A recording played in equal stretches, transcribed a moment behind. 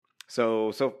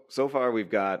So far we've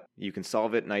got you can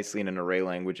solve it nicely in an array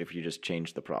language if you just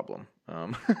change the problem.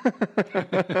 Well,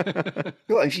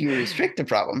 if you restrict the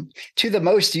problem to the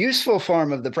most useful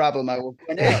form of the problem, I will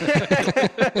point out.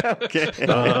 Okay.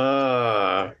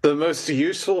 The most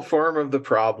useful form of the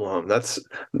problem.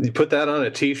 You put that on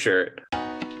a t-shirt.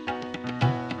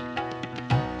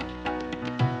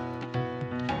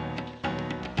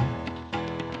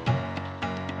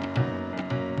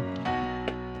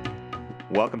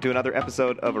 Welcome to another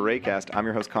episode of ArrayCast. I'm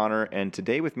your host, Connor, and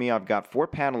today with me I've got four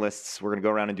panelists. We're going to go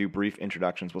around and do brief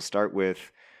introductions. We'll start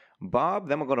with Bob,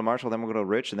 then we'll go to Marshall, then we'll go to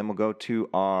Rich, and then we'll go to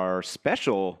our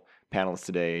special panelist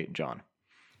today, John.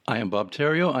 I am Bob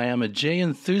Terrio. I am a J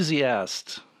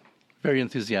enthusiast. Very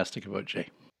enthusiastic about J.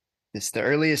 It's the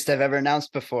earliest I've ever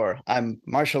announced before. I'm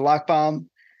Marshall Lockbaum.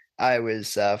 I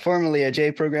was formerly a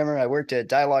J programmer. I worked at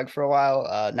Dialog for a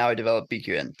while. Now I develop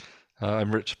BQN.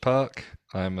 I'm Richard Park.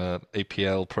 I'm an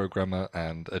APL programmer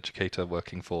and educator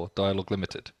working for Dialog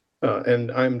Limited. And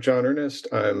I'm John Ernest.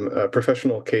 I'm a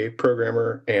professional K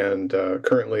programmer, and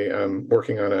currently I'm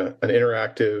working on an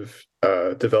interactive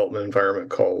development environment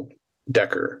called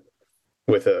Decker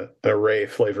with an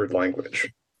array-flavored language.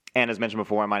 And as mentioned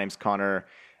before, my name's Connor.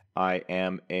 I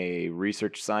am a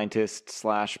research scientist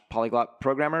 / polyglot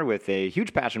programmer with a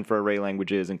huge passion for array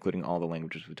languages, including all the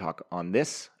languages we talk about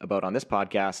on this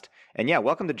podcast. And yeah,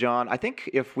 welcome to John. I think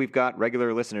if we've got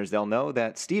regular listeners, they'll know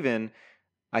that Stephen,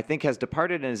 I think, has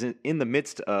departed and is in the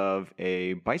midst of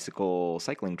a bicycle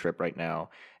cycling trip right now.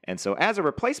 And so as a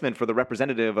replacement for the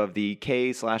representative of the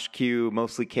K/Q,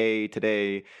 mostly K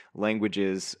today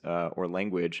languages or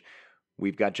language,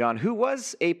 we've got John, who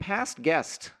was a past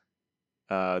guest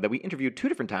that we interviewed two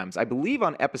different times, I believe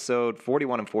on episode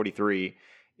 41 and 43,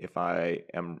 if I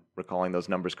am recalling those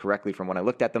numbers correctly from when I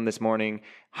looked at them this morning.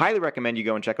 Highly recommend you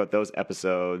go and check out those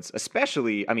episodes,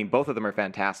 especially, I mean, both of them are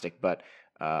fantastic, but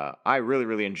I really,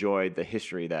 really enjoyed the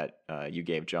history that you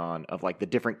gave, John, of like the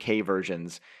different K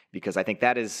versions, because I think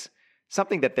that is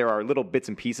something that there are little bits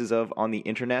and pieces of on the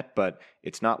internet, but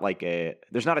it's not like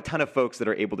there's not a ton of folks that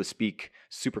are able to speak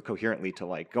super coherently to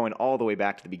like going all the way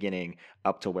back to the beginning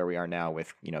up to where we are now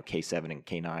with, you know, K7 and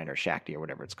K9 or Shakti or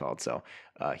whatever it's called. So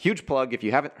huge plug. If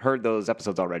you haven't heard those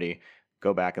episodes already,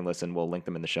 go back and listen. We'll link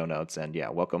them in the show notes. And yeah,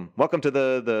 welcome to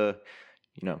the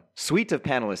suite of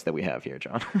panelists that we have here,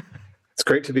 John. It's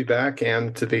great to be back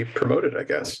and to be promoted, I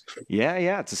guess.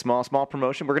 Yeah. It's a small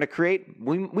promotion. We're going to create.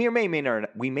 We may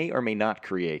or may not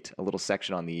create a little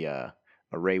section on the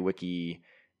ArrayWiki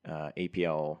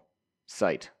APL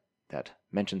site that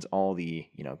mentions all the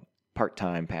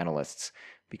part-time panelists,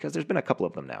 because there's been a couple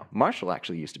of them now. Marshall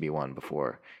actually used to be one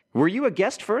before. Were you a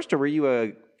guest first, or were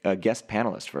you a guest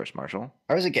panelist first, Marshall?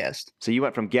 I was a guest. So you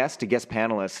went from guest to guest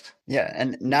panelist. Yeah,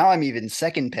 and now I'm even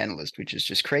second panelist, which is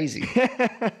just crazy.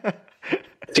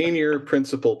 Senior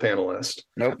principal panelist.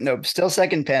 Nope. Still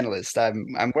second panelist.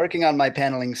 I'm working on my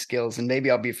paneling skills, and maybe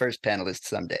I'll be first panelist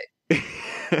someday.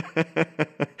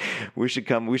 We should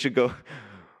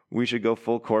go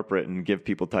full corporate and give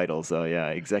people titles. So yeah,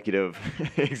 executive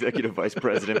vice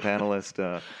president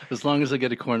panelist. As long as I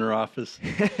get a corner office.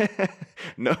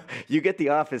 No, you get the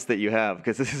office that you have,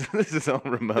 because this is all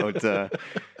remote.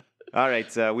 All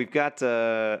right, we've got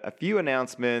a few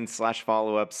announcements /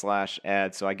 follow-up /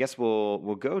 ads. So I guess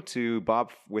we'll go to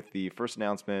Bob with the first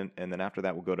announcement, and then after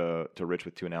that we'll go to Rich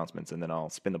with two announcements, and then I'll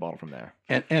spin the bottle from there.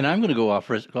 And I'm going to go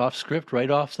off script right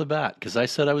off the bat, because I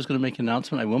said I was going to make an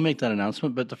announcement. I will make that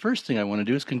announcement, but the first thing I want to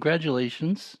do is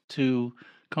congratulations to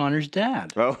Connor's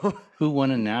dad, who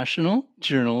won a National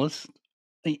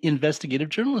Investigative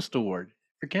Journalist Award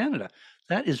for Canada.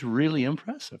 That is really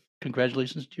impressive.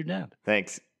 Congratulations to your dad.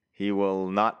 Thanks. He will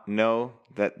not know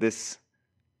that this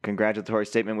congratulatory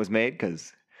statement was made,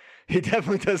 because he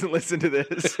definitely doesn't listen to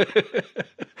this.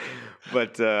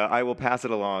 But I will pass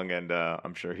it along, and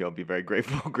I'm sure he'll be very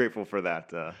grateful for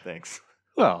that. Thanks.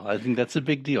 Well, I think that's a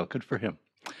big deal. Good for him.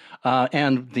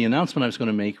 And the announcement I was going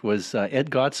to make was Ed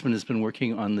Gottsman has been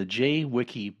working on the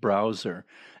JWiki browser.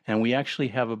 And we actually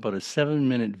have about a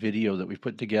 7-minute video that we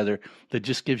put together that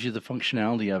just gives you the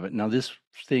functionality of it. Now, this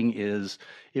thing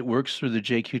it works through the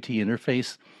JQT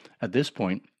interface at this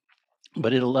point,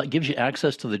 but it gives you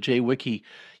access to the JWiki.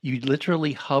 You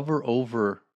literally hover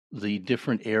over the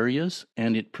different areas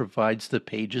and it provides the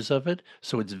pages of it.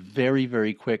 So it's very,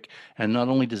 very quick. And not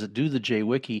only does it do the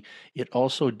JWiki, it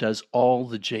also does all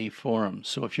the J forums.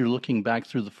 So if you're looking back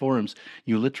through the forums,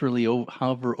 you literally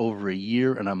hover over a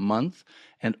year and a month,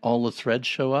 and all the threads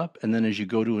show up. And then as you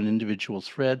go to an individual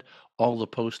thread, all the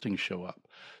postings show up.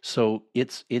 So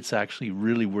it's actually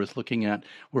really worth looking at.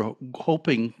 We're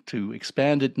hoping to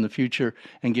expand it in the future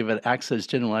and give it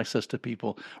general access to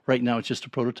people. Right now, it's just a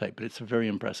prototype, but it's a very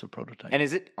impressive prototype. And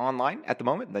is it online at the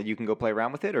moment that you can go play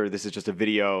around with it, or this is just a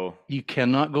video? You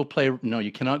cannot go play. No,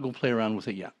 you cannot go play around with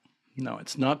it yet. No,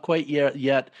 it's not quite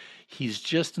yet. He's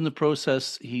just in the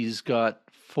process. He's got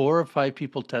 4 or 5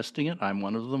 people testing it. I'm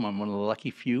one of them. I'm one of the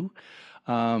lucky few.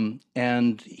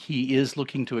 And he is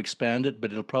looking to expand it,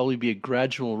 but it'll probably be a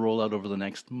gradual rollout over the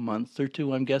next month or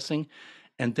 2, I'm guessing.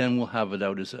 And then we'll have it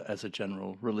out as a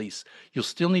general release. You'll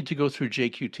still need to go through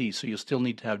JQT, so you'll still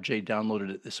need to have J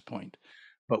downloaded at this point.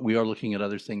 But we are looking at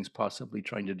other things, possibly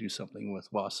trying to do something with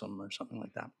WASM or something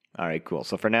like that. All right, cool.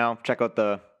 So for now, check out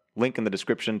the link in the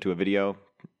description to a video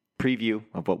preview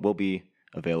of what will be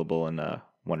available in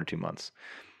 1 or 2 months.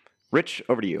 Rich,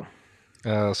 over to you.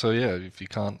 If you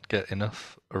can't get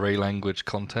enough array language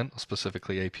content,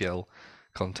 specifically APL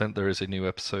content, there is a new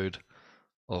episode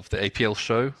of the APL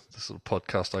show, this little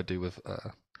podcast I do with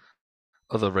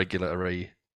other regular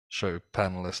array show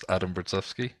panelist Adam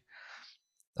Brzezinski.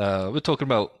 We're talking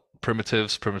about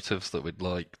primitives that we'd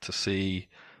like to see,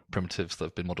 primitives that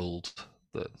have been modeled,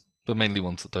 but mainly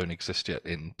ones that don't exist yet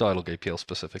in Dialog APL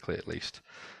specifically, at least,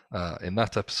 in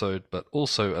that episode. But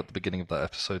also at the beginning of that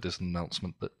episode is an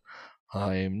announcement that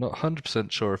I'm not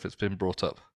 100% sure if it's been brought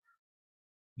up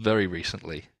very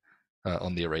recently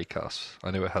on the Arraycast.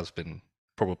 I know it has been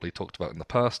probably talked about in the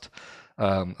past,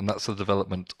 and that's the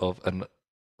development of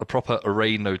a proper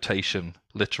array notation,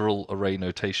 literal array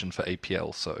notation for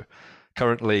APL. So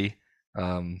currently,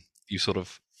 you sort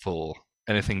of, for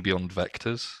anything beyond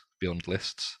vectors, beyond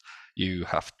lists, you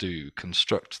have to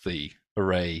construct the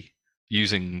array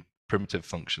using primitive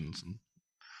functions and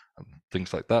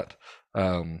things like that.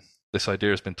 This idea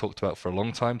has been talked about for a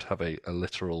long time, to have a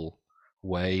literal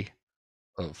way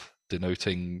of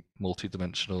denoting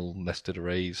multi-dimensional nested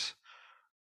arrays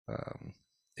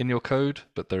in your code,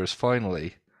 but there is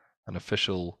finally an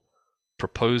official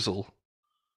proposal,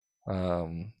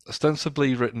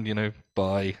 ostensibly written,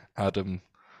 by Adam,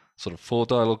 sort of for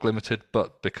Dialog Limited,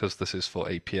 but because this is for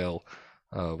APL,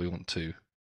 we want to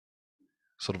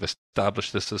sort of establish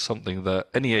this as something that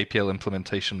any APL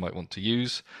implementation might want to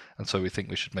use, and so we think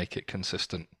we should make it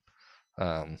consistent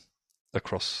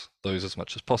across those as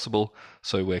much as possible.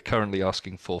 So we're currently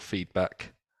asking for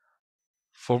feedback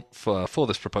for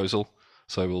this proposal.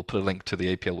 So we'll put a link to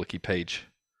the APL wiki page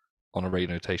on array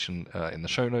notation in the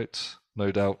show notes,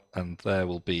 no doubt, and there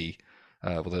will be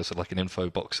there's like an info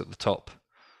box at the top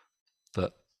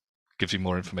that gives you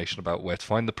more information about where to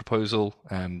find the proposal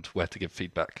and where to give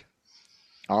feedback.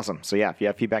 Awesome. So yeah, if you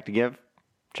have feedback to give,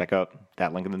 check out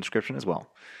that link in the description as well.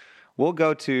 We'll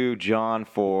go to John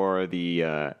for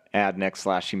the ad next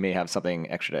 / you may have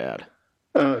something extra to add.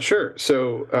 Sure.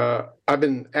 So I've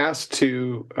been asked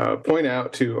to point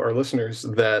out to our listeners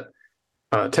that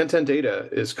 1010 Data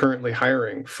is currently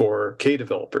hiring for K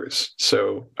developers.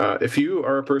 So if you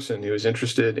are a person who is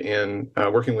interested in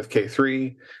working with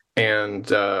K3 and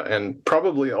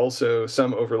probably also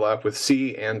some overlap with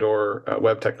C and/or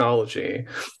web technology,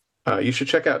 you should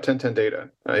check out 1010 Data.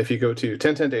 If you go to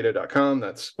 1010data.com,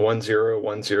 that's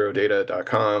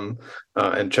 1010data.com,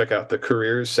 and check out the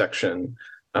careers section,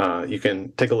 you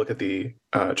can take a look at the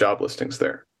job listings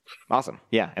there. Awesome.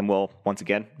 Yeah, and we'll, once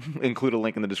again, include a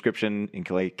link in the description in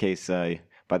case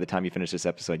by the time you finish this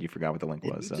episode, you forgot what the link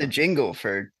was. It's a jingle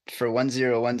for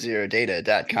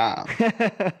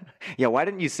 1010data.com. Yeah, why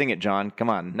didn't you sing it, John? Come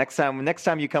on. Next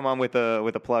time you come on with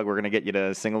a plug, we're going to get you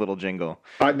to sing a little jingle.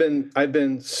 I've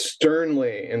been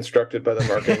sternly instructed by the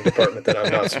marketing department that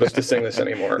I'm not supposed to sing this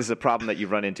anymore. This is a problem that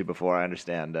you've run into before, I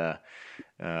understand. All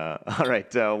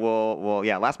right. We'll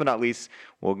last but not least,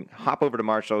 we'll hop over to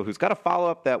Marshall, who's got a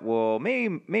follow-up that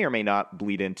may or may not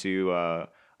bleed into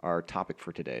our topic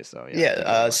for today. So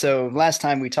so last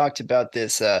time we talked about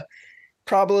this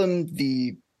problem.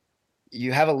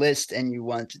 You have a list and you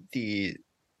want the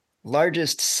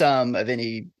largest sum of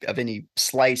any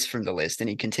slice from the list,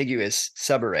 any contiguous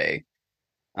subarray,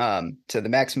 to the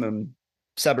maximum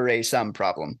subarray sum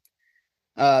problem.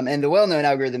 And the well-known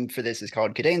algorithm for this is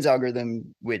called Kadane's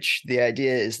algorithm, which the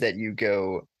idea is that you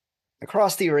go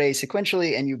across the array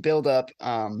sequentially and you build up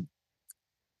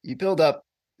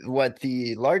what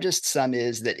the largest sum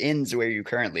is that ends where you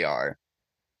currently are.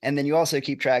 And then you also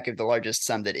keep track of the largest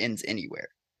sum that ends anywhere.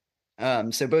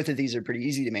 So both of these are pretty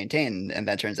easy to maintain, and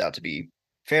that turns out to be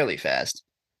fairly fast.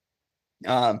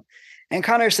 And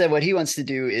Connor said what he wants to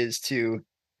do is to,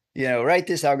 write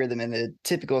this algorithm in the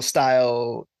typical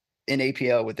style in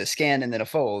APL with a scan and then a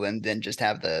fold, and then just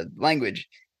have the language,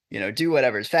 do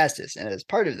whatever's fastest. And as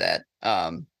part of that,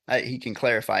 he can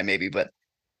clarify maybe, but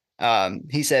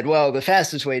he said, well, the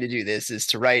fastest way to do this is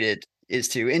to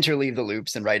interleave the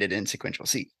loops and write it in sequential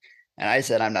C. And I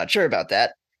said, I'm not sure about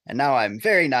that. And now I'm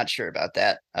very not sure about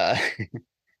that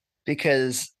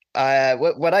because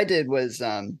what I did was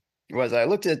I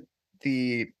looked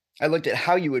at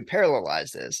how you would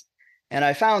parallelize this, and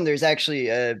I found there's actually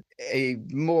a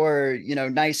more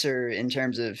nicer in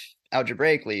terms of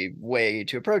algebraically way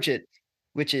to approach it,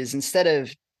 which is instead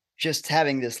of just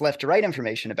having this left to right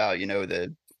information about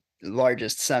the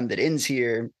largest sum that ends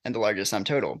here and the largest sum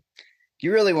total,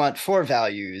 you really want four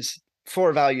values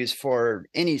for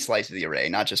any slice of the array,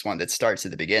 not just one that starts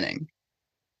at the beginning.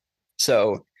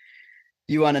 So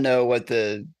you want to know what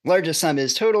the largest sum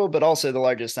is total, but also the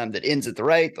largest sum that ends at the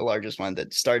right, the largest one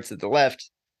that starts at the left,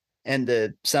 and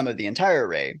the sum of the entire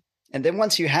array. And then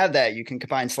once you have that, you can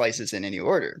combine slices in any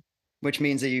order, which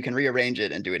means that you can rearrange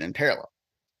it and do it in parallel.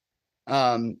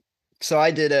 So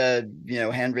I did a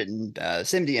handwritten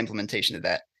SIMD implementation of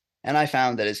that, and I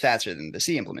found that it's faster than the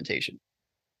C implementation.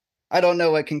 I don't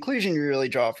know what conclusion you really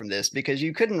draw from this, because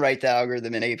you couldn't write the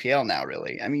algorithm in APL now,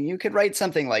 really. I mean, you could write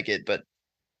something like it, but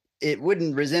it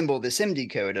wouldn't resemble the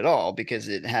SIMD code at all, because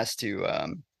it has to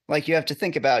you have to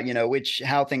think about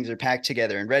how things are packed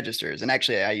together in registers. And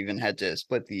actually, I even had to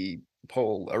split the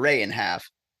whole array in half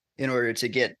in order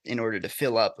to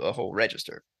fill up a whole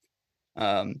register.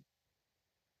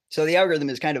 So the algorithm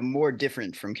is kind of more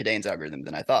different from Kadane's algorithm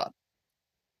than I thought.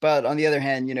 But on the other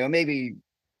hand, maybe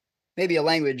a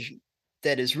language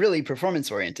that is really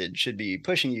performance oriented should be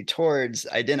pushing you towards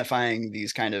identifying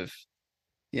these kind of,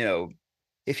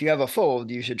 if you have a fold,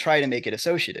 you should try to make it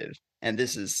associative. And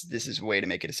this is a way to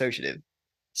make it associative.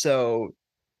 So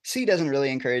C doesn't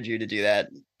really encourage you to do that.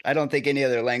 I don't think any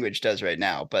other language does right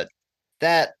now, but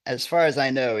that, as far as I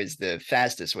know, is the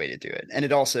fastest way to do it. And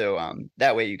it also,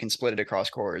 that way you can split it across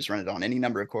cores, run it on any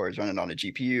number of cores, run it on a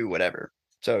GPU, whatever.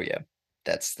 So yeah,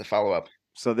 that's the follow-up.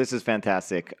 So this is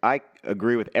fantastic. I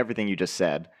agree with everything you just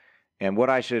said. And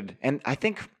I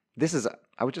think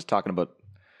I was just talking about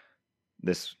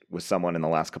this with someone in the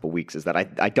last couple of weeks, is that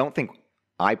I don't think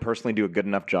I personally do a good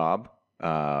enough job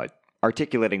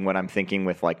articulating what I'm thinking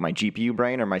with like my GPU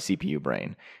brain or my CPU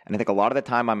brain. And I think a lot of the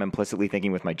time I'm implicitly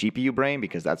thinking with my GPU brain,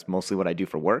 because that's mostly what I do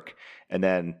for work. And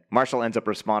then Marshall ends up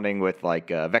responding with like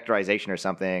vectorization or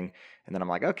something. And then I'm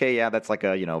like, okay, yeah, that's like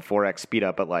a 4x speed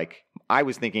up. But like I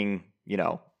was thinking,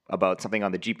 about something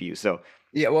on the GPU. So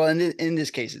yeah, well, in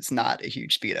this case, it's not a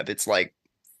huge speed up. It's like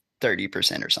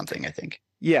 30% or something, I think.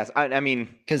 Yes, I mean,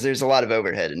 because there's a lot of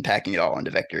overhead in packing it all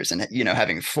into vectors and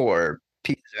having four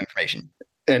pieces of information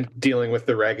and dealing with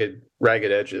the ragged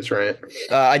edges, right?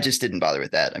 I just didn't bother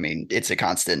with that. I mean, it's a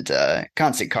constant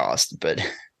cost, but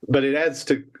it adds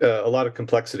to a lot of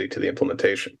complexity to the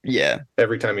implementation. Yeah,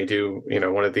 every time you do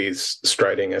one of these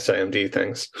striding SIMD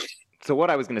things. So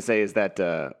what I was going to say is that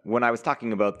when I was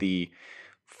talking about the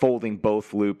folding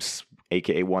both loops,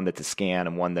 aka one that's a scan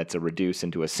and one that's a reduce,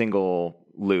 into a single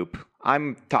loop,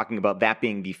 I'm talking about that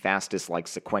being the fastest like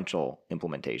sequential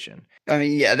implementation. I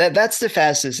mean, yeah, that's the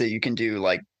fastest that you can do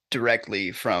like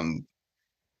directly from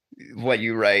what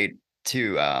you write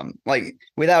to like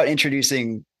without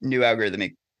introducing new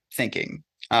algorithmic thinking.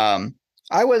 I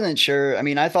wasn't sure. I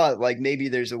mean, I thought like maybe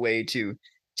there's a way to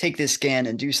take this scan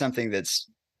and do something that's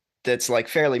like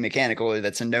fairly mechanical, or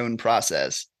that's a known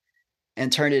process,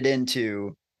 and turn it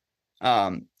into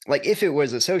like if it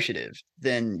was associative,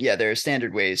 then yeah, there are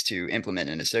standard ways to implement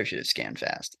an associative scan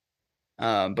fast.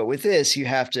 But with this, you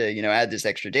have to add this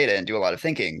extra data and do a lot of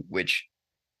thinking, which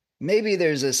maybe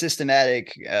there's a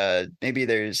systematic, maybe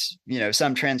there's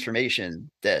some transformation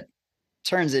that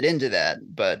turns it into that,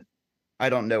 but I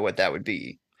don't know what that would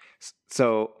be.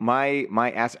 So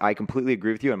I completely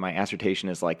agree with you, and my assertion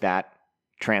is like that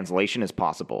translation is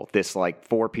possible. This like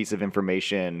 4 piece of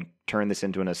information, turn this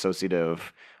into an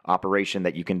associative operation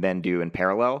that you can then do in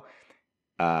parallel.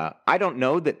 I don't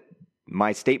know that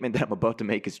my statement that I'm about to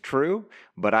make is true,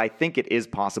 but I think it is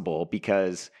possible,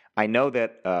 because I know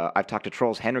that I've talked to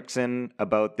Troels Henriksen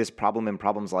about this problem and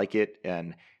problems like it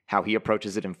and how he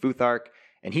approaches it in Futhark.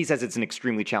 And he says it's an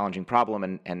extremely challenging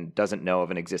problem and doesn't know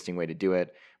of an existing way to do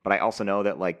it. But I also know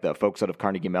that like the folks out of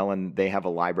Carnegie Mellon, they have a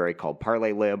library called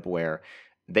ParlayLib where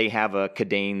they have a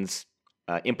Kadane's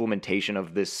implementation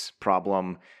of this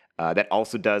problem that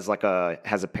also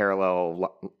has a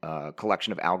parallel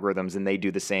collection of algorithms, and they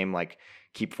do the same, like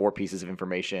keep 4 pieces of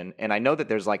information. And I know that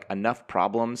there's like enough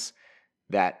problems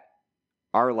that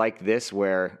are like this,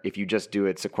 where if you just do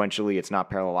it sequentially, it's not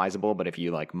parallelizable. But if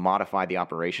you like modify the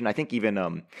operation, I think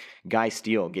even Guy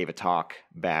Steele gave a talk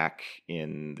back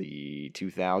in the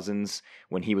 2000s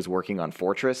when he was working on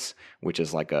Fortress, which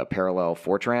is like a parallel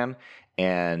Fortran.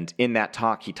 And in that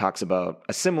talk, he talks about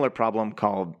a similar problem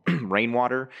called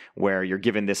rainwater, where you're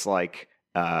given this like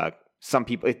some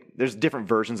people. There's different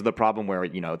versions of the problem where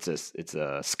it's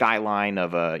a skyline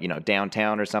of a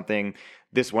downtown or something.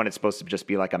 This one, it's supposed to just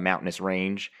be like a mountainous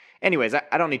range. Anyways,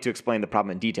 I don't need to explain the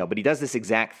problem in detail, but he does this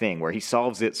exact thing where he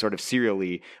solves it sort of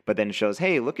serially, but then shows,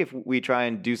 hey, look, if we try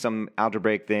and do some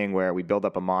algebraic thing where we build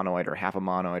up a monoid or half a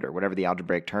monoid or whatever the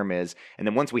algebraic term is, and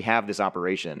then once we have this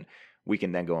operation, we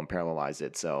can then go and parallelize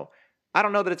it. So I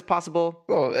don't know that it's possible.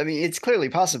 Well, I mean, it's clearly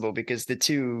possible because the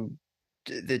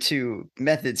two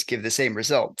methods give the same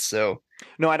result. So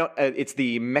no, I don't. It's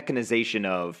the mechanization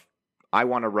of. I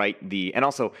want to write and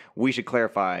also we should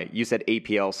clarify, you said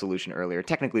APL solution earlier.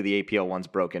 Technically the APL one's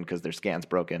broken because their scan's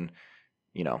broken,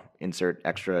 insert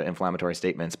extra inflammatory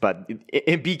statements. But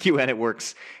in BQN it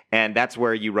works. And that's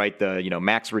where you write the,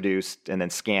 max reduced and then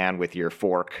scan with your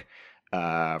fork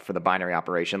for the binary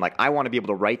operation. Like I want to be able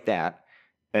to write that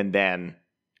and then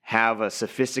have a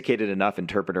sophisticated enough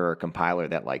interpreter or compiler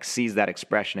that like sees that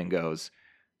expression and goes,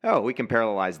 oh, we can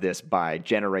parallelize this by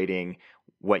generating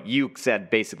what you said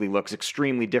basically looks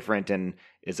extremely different and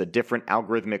is a different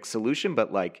algorithmic solution.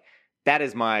 But like, that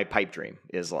is my pipe dream,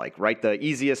 is like, write the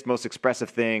easiest, most expressive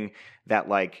thing that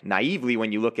like naively,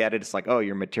 when you look at it, it's like, oh,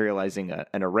 you're materializing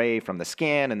an array from the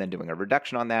scan and then doing a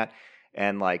reduction on that.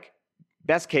 And like,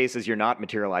 best case is you're not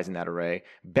materializing that array.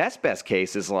 Best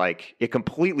case is like, it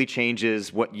completely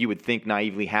changes what you would think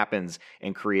naively happens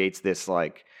and creates this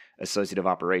like associative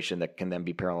operation that can then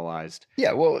be parallelized.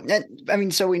 Yeah, well, I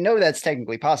mean, so we know that's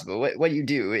technically possible. What you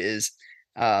do is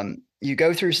you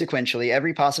go through sequentially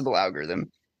every possible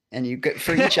algorithm, and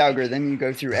for each algorithm, you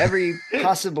go through every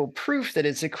possible proof that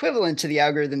it's equivalent to the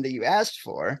algorithm that you asked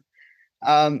for,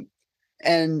 and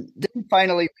then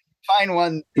finally find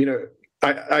one.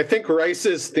 I think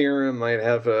Rice's theorem might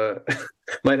have a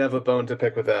bone to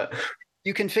pick with that.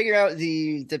 You can figure out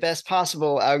the best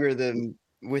possible algorithm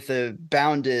with a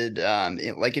bounded,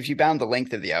 like if you bound the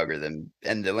length of the algorithm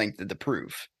and the length of the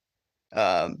proof.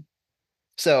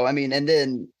 So, I mean, and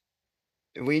then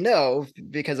we know,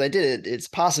 because I did it, it's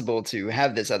possible to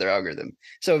have this other algorithm.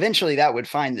 So eventually that would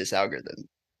find this algorithm,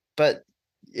 but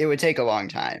it would take a long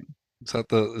time. Is that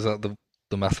the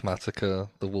Mathematica,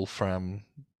 the Wolfram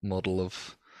model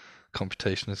of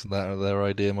computation? Isn't that their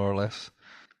idea, more or less?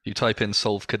 You type in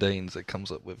solve Cadenes, it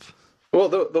comes up with. Well,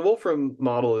 the Wolfram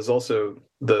model is also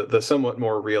the somewhat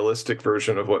more realistic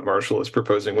version of what Marshall is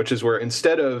proposing, which is where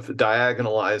instead of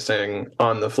diagonalizing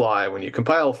on the fly when you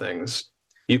compile things,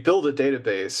 you build a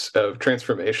database of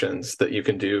transformations that you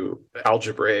can do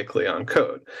algebraically on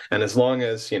code. And as long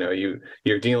as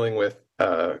you're dealing with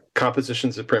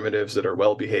compositions of primitives that are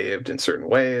well behaved in certain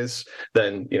ways,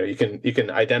 then you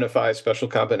can identify special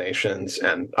combinations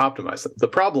and optimize them. The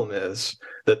problem is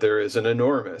that there is an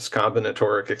enormous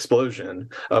combinatoric explosion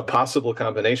of possible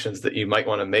combinations that you might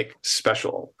want to make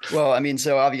special. Well, I mean,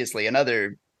 so obviously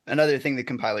another thing the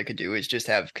compiler could do is just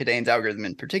have Cadene's algorithm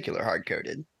in particular hard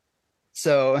coded.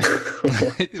 So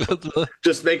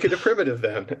just make it a primitive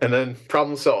and then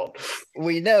problem solved.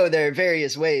 We know there are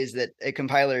various ways that a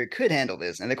compiler could handle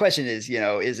this. And the question is,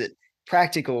 is it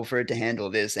practical for it to handle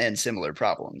this and similar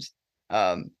problems?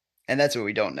 And that's what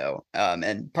we don't know.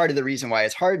 And part of the reason why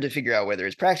it's hard to figure out whether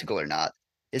it's practical or not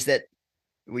is that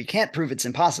we can't prove it's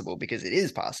impossible because it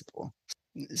is possible.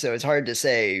 So it's hard to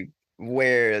say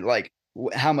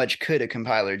how much could a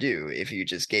compiler do if you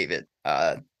just gave it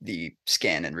the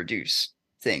scan and reduce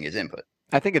thing as input.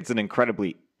 I think it's an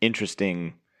incredibly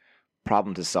interesting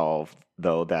problem to solve,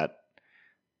 though, that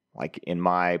like in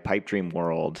my pipe dream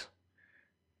world,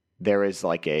 there is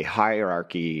like a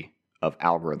hierarchy of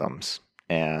algorithms,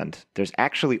 and there's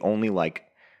actually only like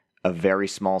a very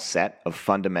small set of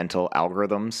fundamental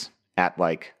algorithms at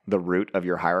like the root of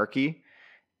your hierarchy.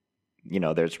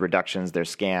 There's reductions,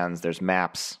 there's scans, there's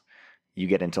maps. You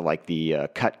get into like the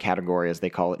cut category, as they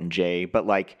call it in J, but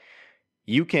like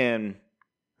you can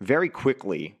very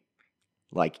quickly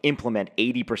like implement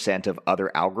 80% of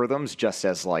other algorithms just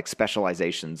as like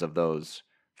specializations of those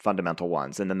fundamental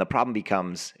ones. And then the problem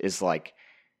is like,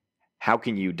 how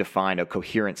can you define a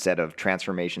coherent set of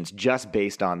transformations just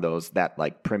based on that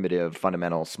like primitive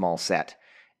fundamental small set?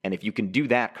 And if you can do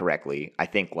that correctly, I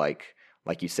think like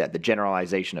you said, the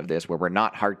generalization of this, where we're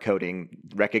not hard coding,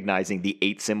 recognizing the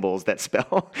 8 symbols that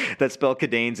spell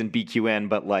Cadenes and BQN,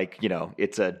 but like,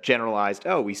 it's a generalized,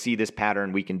 we see this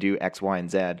pattern, we can do X, Y,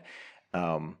 and Z.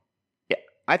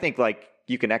 I think like,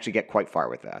 you can actually get quite far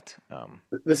with that.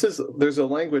 There's a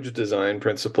language design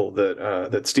principle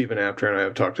that Stephen Apter and I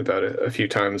have talked about a few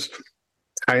times.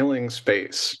 Tiling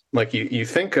space. Like you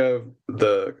think of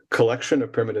the collection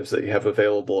of primitives that you have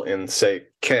available in, say,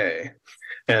 K,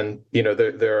 and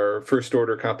there are first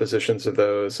order compositions of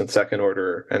those and second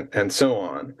order and so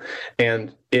on.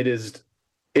 And it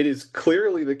is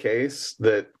clearly the case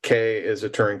that K is a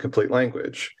Turing complete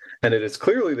language. And it is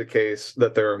clearly the case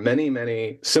that there are many,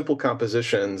 many simple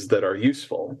compositions that are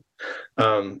useful.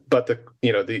 But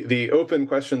the open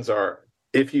questions are,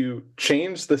 if you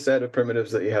change the set of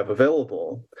primitives that you have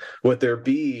available, would there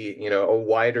be, a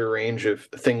wider range of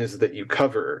things that you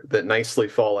cover that nicely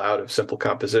fall out of simple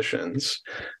compositions?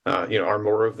 Are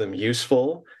more of them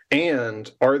useful? And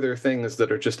are there things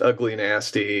that are just ugly,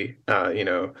 nasty,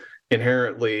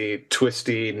 inherently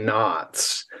twisty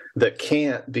knots that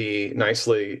can't be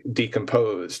nicely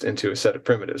decomposed into a set of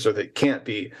primitives, or that can't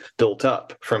be built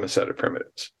up from a set of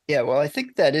primitives? Yeah, well, I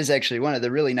think that is actually one of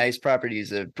the really nice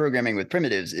properties of programming with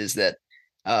primitives, is that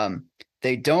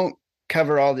they don't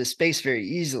cover all this space very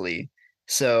easily.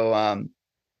 So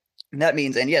that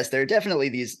means, and yes, there are definitely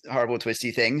these horrible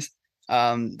twisty things.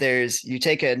 You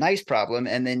take a nice problem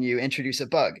and then you introduce a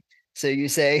bug. So you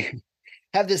say,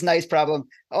 have this nice problem.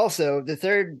 Also, the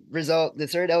third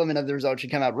element of the result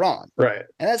should come out wrong. Right.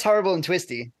 And that's horrible and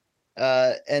twisty.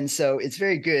 And so it's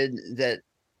very good that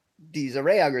these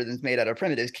array algorithms made out of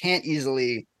primitives can't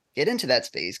easily get into that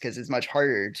space, because it's much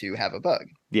harder to have a bug.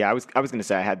 Yeah, I was going to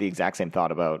say I had the exact same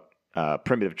thought about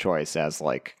primitive choice as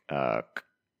like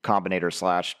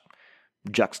combinator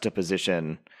 /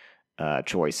 juxtaposition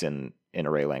choice in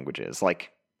array languages.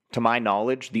 Like, to my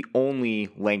knowledge, the only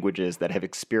languages that have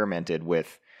experimented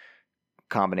with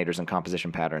combinators and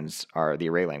composition patterns are the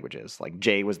array languages. Like,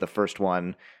 J was the first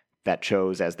one that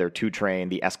chose as their two train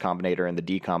the S combinator and the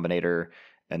D combinator,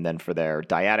 and then for their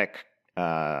dyadic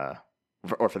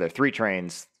or for their three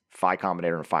trains, phi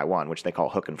combinator and phi one, which they call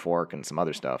hook and fork and some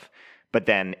other stuff. But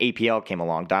then APL came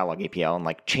along, Dialog APL, and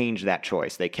like changed that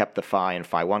choice. They kept the phi and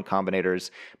phi one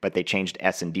combinators, but they changed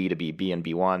S and D to be B and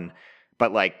B1.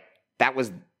 But like that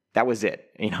was it.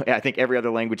 I think every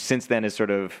other language since then has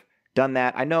sort of done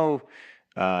that. I know.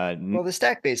 Well, the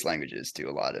stack-based languages do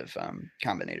a lot of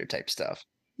combinator type stuff.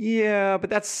 Yeah, but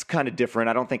that's kind of different.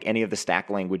 I don't think any of the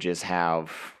stack languages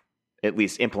have at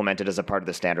least implemented as a part of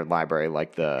the standard library,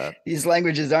 like these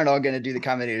languages aren't all going to do the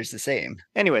combinators the same.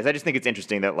 Anyways, I just think it's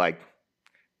interesting that like,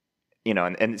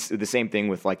 and it's the same thing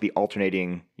with like the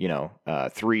alternating,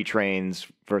 3 trains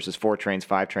versus 4 trains,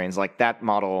 5 trains. Like that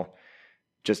model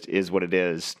just is what it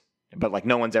is. But like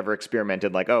no one's ever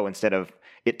experimented like, oh, instead of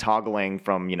it toggling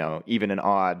from, even and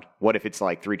odd, what if it's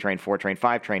like 3 train, 4 train,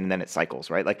 5 train, and then it cycles,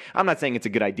 right? Like, I'm not saying it's a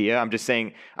good idea. I'm just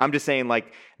saying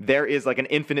like there is like an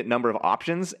infinite number of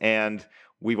options, and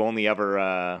we've only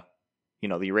ever,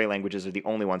 the array languages are the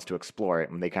only ones to explore it.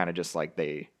 And they kind of just like,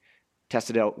 they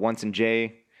tested it out once in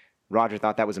J. Roger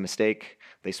thought that was a mistake.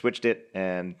 They switched it,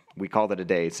 and we called it a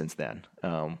day since then.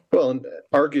 Well, and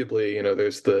arguably,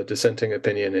 there's the dissenting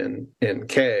opinion in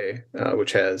K,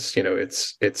 which has,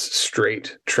 its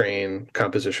straight train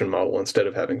composition model instead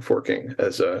of having forking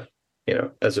as a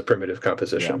primitive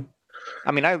composition. Yeah.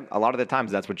 I mean, a lot of the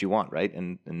times that's what you want, right?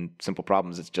 In simple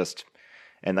problems, it's just,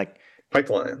 and like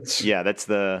pipelines. Yeah, that's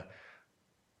the.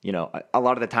 A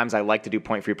lot of the times I like to do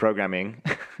point-free programming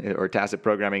or tacit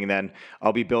programming, and then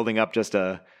I'll be building up just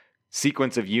a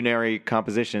sequence of unary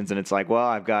compositions, and it's like,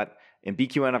 well, in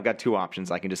BQN, I've got 2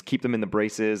 options. I can just keep them in the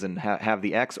braces and have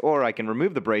the X, or I can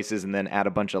remove the braces and then add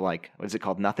a bunch of like, what is it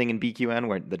called? Nothing in BQN,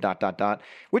 where the ...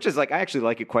 which is like, I actually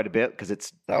like it quite a bit because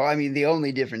it's... Oh, I mean, the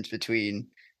only difference between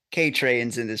K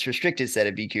trains and this restricted set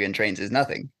of BQN trains is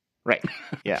nothing. Right,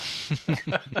 yeah.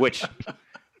 Which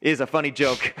is a funny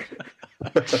joke.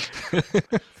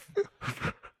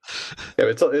 Yeah,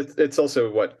 it's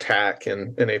also what TAC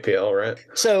in APL, right?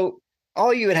 So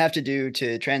all you would have to do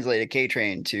to translate a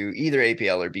K-train to either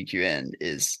APL or BQN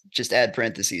is just add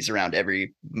parentheses around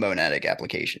every monadic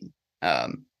application.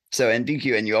 So in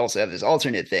BQN, you also have this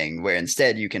alternate thing where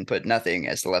instead you can put nothing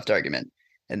as the left argument,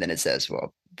 and then it says,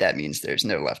 well, that means there's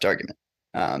no left argument.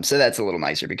 So that's a little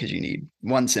nicer because you need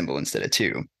 1 symbol instead of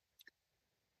 2.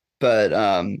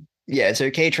 But yeah,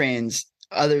 so K-trains,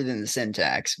 other than the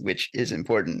syntax, which is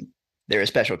important, they're a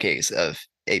special case of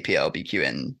APL,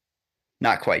 BQN,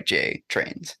 not quite J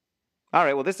trains. All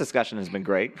right, well, this discussion has been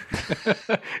great.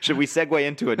 Should we segue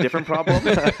into a different problem?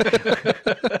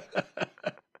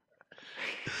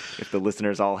 If the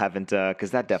listeners all haven't,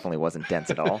 because that definitely wasn't dense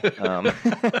at all.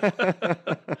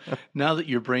 Now that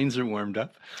your brains are warmed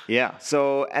up. Yeah,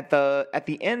 so at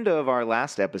the end of our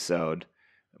last episode,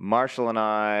 Marshall and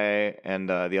I and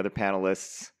the other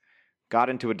panelists got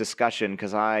into a discussion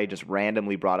because I just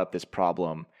randomly brought up this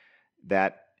problem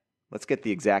that, let's get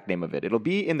the exact name of it. It'll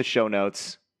be in the show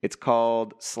notes. It's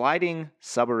called Sliding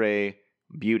Subarray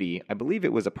Beauty. I believe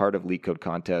it was a part of LeetCode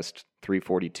Contest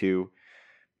 342.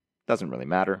 Doesn't really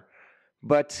matter.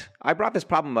 But I brought this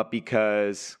problem up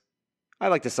because I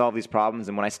like to solve these problems,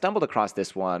 and when I stumbled across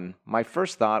this one, my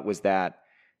first thought was that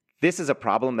this is a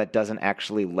problem that doesn't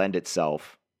actually lend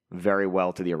itself very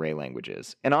well to the array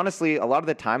languages. And honestly, a lot of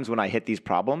the times when I hit these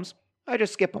problems, I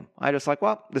just skip them. I just like,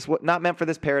 well, this was not meant for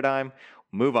this paradigm,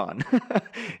 move on.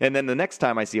 And then the next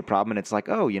time I see a problem and it's like,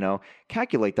 oh,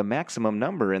 calculate the maximum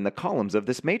number in the columns of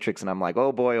this matrix. And I'm like,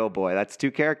 oh boy, that's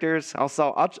 2 characters. I'll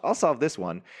solve this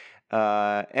one.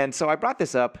 And so I brought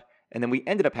this up, and then we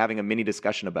ended up having a mini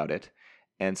discussion about it.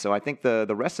 And so I think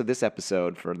the rest of this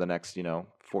episode for the next,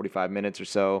 45 minutes or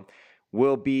so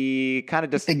will be kind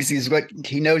of just... Thinks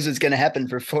he knows what's going to happen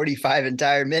for 45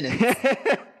 entire minutes.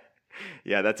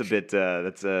 Yeah, that's a bit,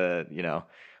 what's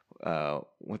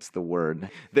the word?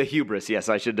 The hubris. Yes,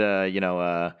 I should,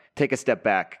 take a step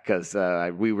back because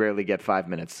we rarely get 5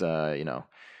 minutes, of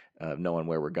knowing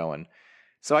where we're going.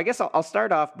 So I guess I'll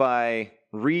start off by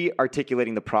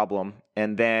re-articulating the problem,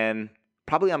 and then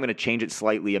probably I'm going to change it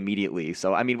slightly immediately.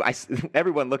 So, I mean,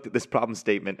 everyone looked at this problem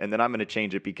statement, and then I'm going to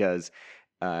change it because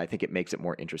I think it makes it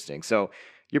more interesting. So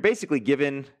you're basically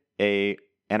given an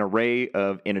array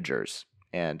of integers,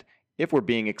 and if we're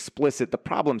being explicit, the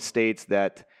problem states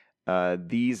that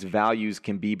these values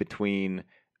can be between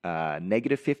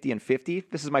negative 50 and 50.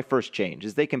 This is my first change,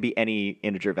 is they can be any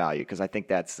integer value, because I think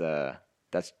that's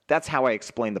how I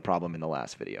explained the problem in the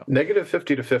last video. Negative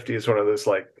 50 to 50 is one of those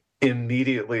like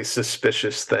immediately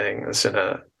suspicious things in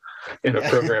a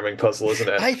programming puzzle, isn't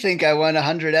it? I think I want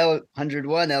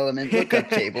 101 element lookup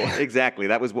table. Exactly.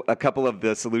 That was a couple of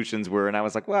the solutions were, and I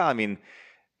was like, well, I mean,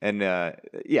 and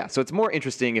so it's more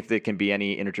interesting if it can be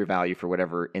any integer value for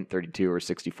whatever int32 or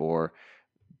 64.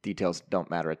 Details don't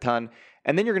matter a ton.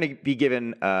 And then you're going to be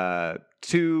given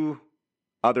 2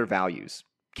 other values,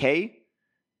 k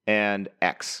and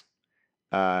x.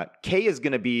 K is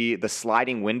going to be the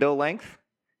sliding window length,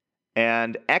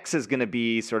 and x is going to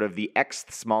be sort of the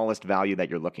xth smallest value that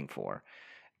you're looking for.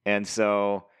 And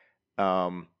so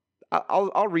I'll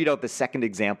read out the second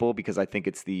example because I think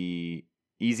it's the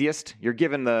easiest. You're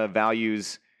given the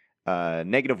values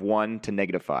 -1 to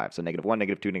 -5. So -1,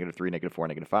 -2, -3,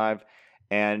 -4, -5.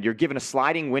 And you're given a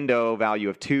sliding window value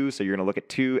of 2, so you're going to look at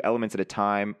 2 elements at a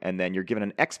time, and then you're given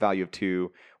an x value of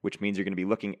 2, which means you're going to be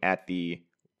looking at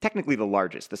technically the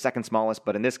largest, the second smallest,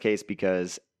 but in this case,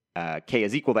 because k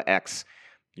is equal to x,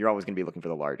 you're always going to be looking for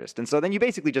the largest. And so then you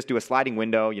basically just do a sliding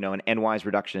window, an n-wise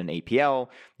reduction in APL.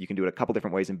 You can do it a couple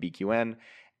different ways in BQN,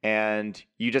 and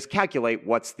you just calculate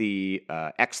what's the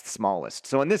xth smallest.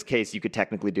 So in this case, you could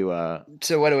technically do a...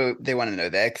 So what do they want to know?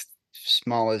 The x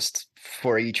smallest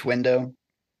for each window?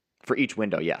 For each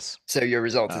window, yes. So your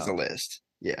result is a list.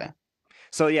 Yeah.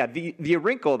 So yeah, the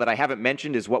wrinkle that I haven't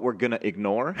mentioned is what we're going to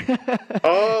ignore.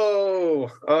 Oh.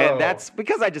 And that's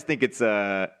because I just think it's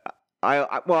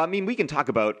we can talk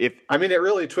about if... I mean, it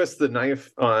really twists the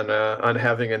knife on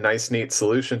having a nice, neat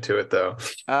solution to it, though.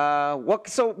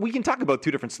 So we can talk about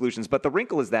 2 different solutions, but the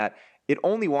wrinkle is that it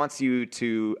only wants you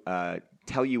to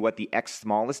tell you what the x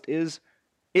smallest is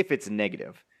if it's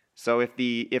negative. So if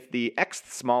the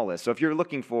xth smallest, so if you're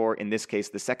looking for, in this case,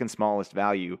 the second smallest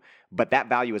value, but that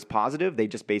value is positive, they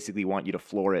just basically want you to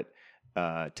floor it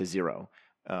to 0.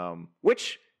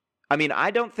 Which, I mean,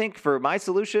 I don't think for my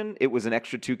solution, it was an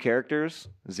extra 2 characters,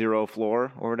 0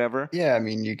 floor or whatever. Yeah, I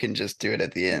mean, you can just do it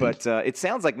at the end. But it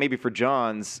sounds like maybe for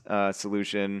John's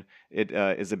solution, it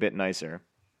is a bit nicer.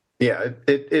 Yeah,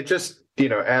 it just,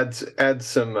 adds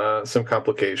some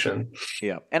complication.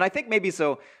 Yeah, and I think maybe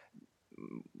so...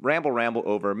 ramble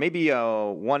over. Maybe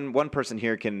one person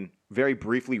here can very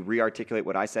briefly re-articulate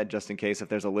what I said, just in case if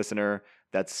there's a listener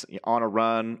that's on a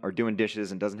run or doing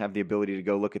dishes and doesn't have the ability to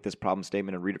go look at this problem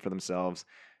statement and read it for themselves.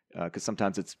 Because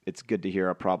sometimes it's good to hear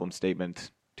a problem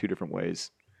statement 2 different ways.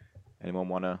 Anyone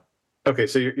want to? Okay,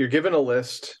 so you're given a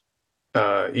list.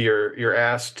 You're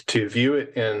asked to view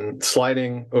it in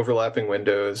sliding overlapping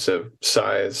windows of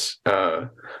size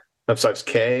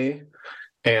k,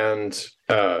 and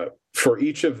for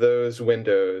each of those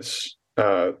windows,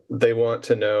 they want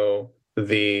to know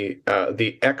the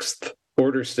xth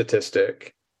order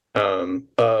statistic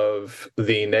of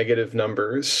the negative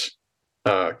numbers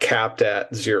capped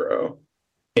at 0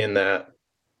 in that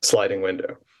sliding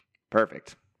window.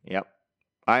 Perfect. Yep,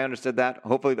 I understood that.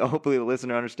 Hopefully the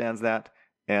listener understands that.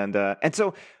 And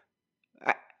so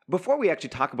before we actually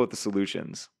talk about the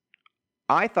solutions,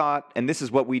 I thought, and this is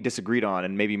what we disagreed on,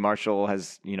 and maybe Marshall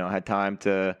has, had time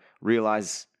to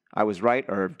realize I was right,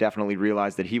 or definitely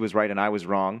realize that he was right and I was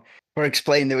wrong. Or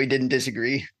explain that we didn't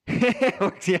disagree.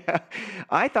 Yeah.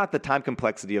 I thought the time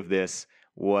complexity of this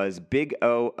was big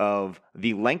O of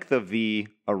the length of the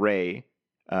array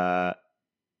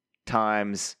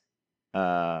times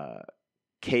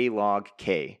k log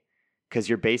k, because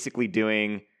you're basically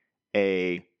doing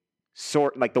a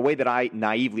sort, like the way that I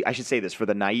should say this for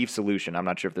the naive solution. I'm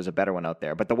not sure if there's a better one out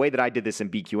there, but the way that I did this in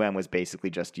BQM was basically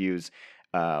just use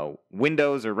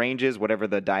windows or ranges, whatever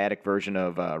the dyadic version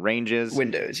of range is.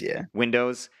 Windows, yeah.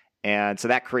 Windows. And so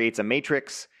that creates a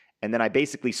matrix. And then I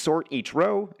basically sort each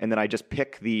row, and then I just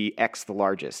pick the X the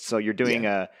largest. So you're doing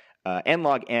a n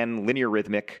log n linear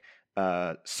rhythmic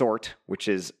sort, which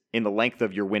is in the length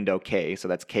of your window k. So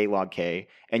that's k log k.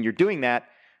 And you're doing that.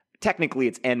 Technically,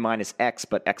 it's n minus x,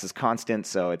 but x is constant,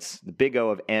 so it's the big O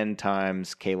of n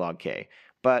times k log k.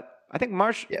 But I think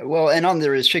Yeah, well, and on the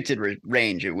restricted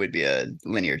range, it would be a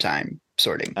linear time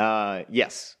sorting.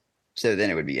 Yes. So then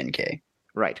it would be nk.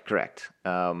 Right, correct.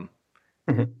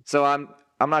 So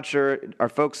I'm not sure. Are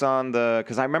folks on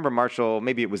because I remember Marshall,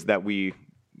 maybe it was that we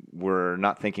were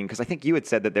not thinking, because I think you had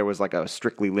said that there was like a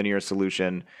strictly linear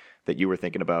solution that you were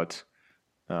thinking about.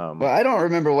 Well, I don't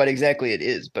remember what exactly it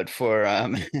is, but for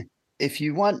if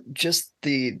you want just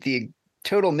the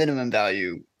total minimum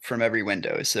value from every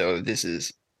window, so this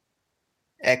is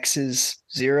X is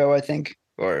 0, I think,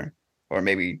 or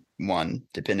maybe 1,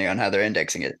 depending on how they're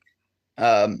indexing it.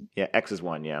 Yeah, X is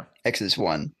 1, yeah. X is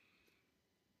 1.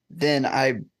 Then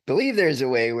I believe there's a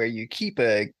way where you keep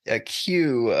a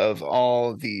queue of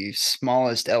all the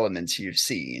smallest elements you've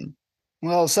seen.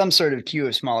 Well, some sort of queue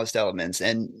of smallest elements,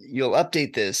 and you'll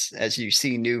update this as you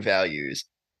see new values.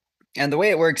 And the way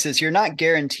it works is you're not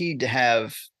guaranteed to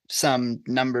have some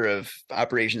number of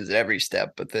operations at every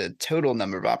step, but the total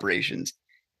number of operations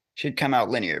should come out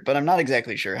linear. But I'm not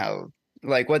exactly sure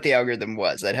what the algorithm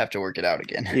was. I'd have to work it out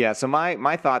again. Yeah, so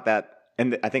my thought that,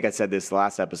 and I think I said this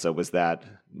last episode, was that,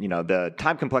 the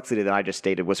time complexity that I just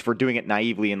stated was for doing it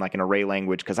naively in like an array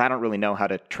language, because I don't really know how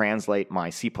to translate my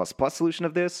C++ solution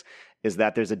of this, is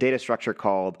that there's a data structure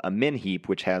called a min heap,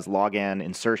 which has log n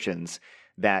insertions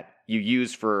that you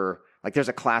use for, like, there's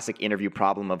a classic interview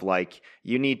problem of like,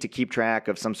 you need to keep track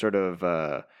of some sort of,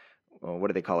 what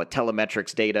do they call it?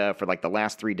 Telemetrics data for like the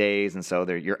last 3 days. And so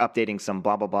you're updating some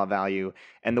blah, blah, blah value.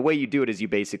 And the way you do it is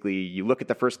you look at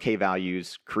the first K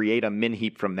values, create a min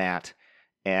heap from that.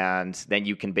 And then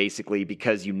you can basically,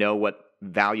 because you know what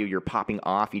value you're popping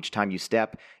off each time you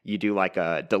step, you do like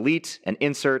a delete and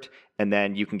insert, and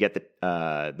then you can get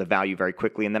the value very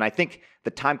quickly. And then I think the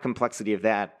time complexity of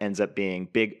that ends up being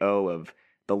big O of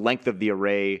the length of the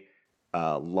array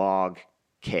log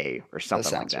K or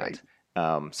something like that.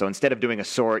 Right. So instead of doing a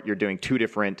sort, you're doing 2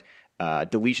 different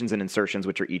deletions and insertions,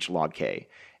 which are each log K.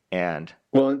 And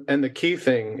the key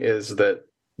thing is that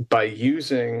by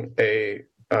using a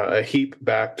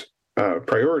heap-backed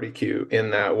priority queue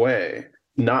in that way,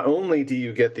 not only do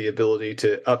you get the ability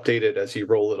to update it as you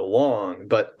roll it along,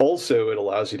 but also it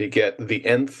allows you to get the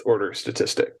nth order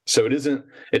statistic. So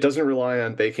it doesn't rely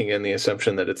on baking in the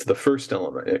assumption that it's the first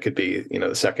element. It could be,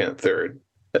 the second, third,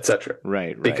 etc.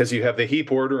 Right. Because you have the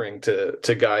heap ordering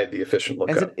to guide the efficient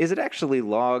lookup. Is it actually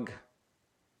log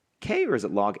K or is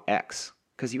it log X?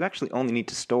 Because you actually only need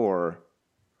to store.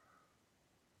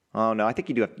 Oh no, I think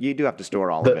you do have to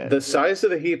store all of it. The size of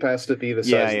the heap has to be the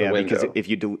size of the window. Because if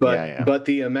you do, but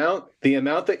the amount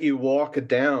that you walk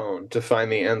down to find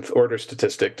the nth order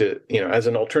statistic to, as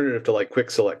an alternative to like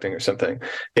quick selecting or something,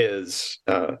 is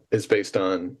based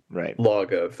on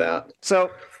log of that.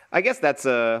 So I guess that's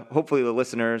hopefully the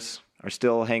listeners are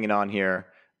still hanging on here.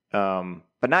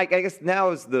 But now, I guess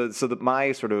now is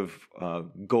my sort of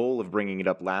goal of bringing it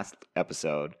up last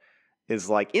episode is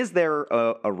like, is there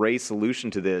a array solution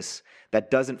to this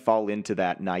that doesn't fall into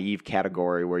that naive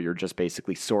category where you're just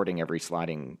basically sorting every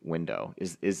sliding window?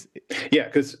 Yeah,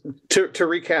 because to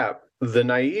recap, the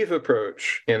naive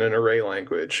approach in an array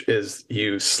language is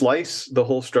you slice the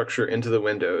whole structure into the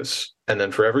windows, and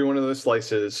then for every one of those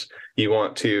slices, you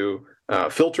want to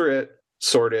filter it,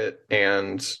 sort it,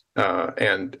 and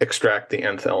extract the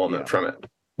nth element from it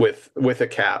with a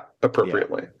cap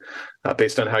appropriately,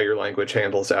 based on how your language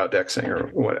handles outdexing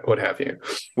or what have you.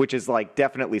 Which is like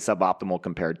definitely suboptimal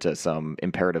compared to some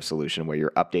imperative solution where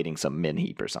you're updating some min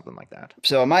heap or something like that.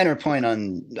 So a minor point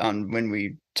on when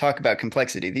we talk about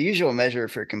complexity, the usual measure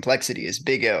for complexity is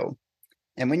big O.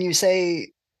 And when you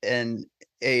say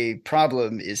a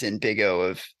problem is in big O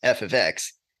of f of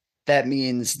x, that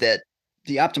means that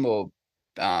the optimal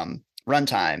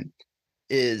runtime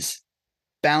is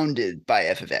bounded by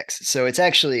f of x. So it's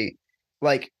actually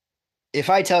like if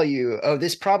I tell you, oh,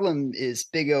 this problem is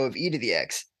big O of e to the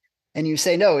x, and you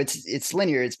say, no, it's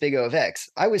linear, it's big O of x,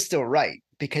 I was still right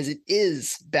because it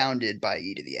is bounded by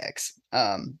e to the x.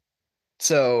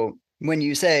 So when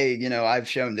you say, I've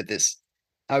shown that this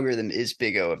algorithm is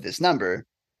big O of this number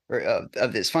or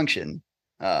of this function,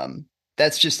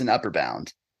 that's just an upper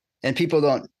bound. And people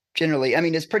don't generally,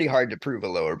 it's pretty hard to prove a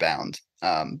lower bound.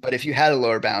 But if you had a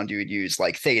lower bound, you would use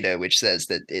like theta, which says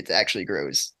that it actually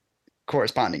grows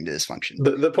corresponding to this function.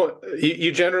 The point,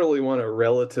 you generally want a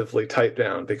relatively tight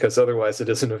bound because otherwise it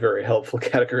isn't a very helpful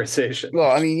categorization.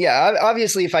 Well,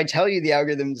 obviously if I tell you the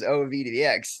algorithm's O of e to the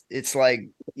x, it's like,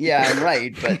 yeah, I'm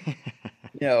right, but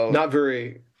not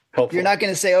very helpful. You're not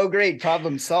going to say, oh, great,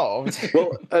 problem solved.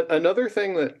 Well, another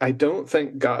thing that I don't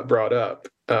think got brought up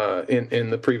in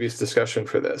the previous discussion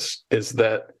for this is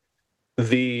that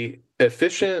the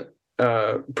efficient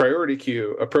priority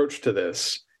queue approach to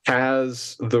this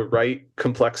has the right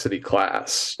complexity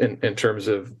class in terms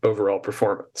of overall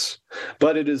performance,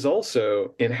 but it is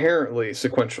also inherently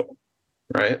sequential,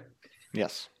 right?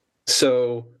 Yes.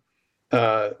 So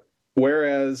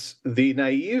whereas the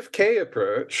naive K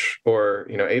approach, or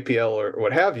APL or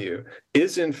what have you,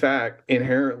 is in fact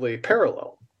inherently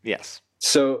parallel. Yes.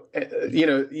 So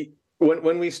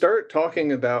when we start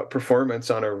talking about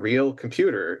performance on a real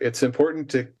computer, it's important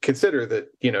to consider that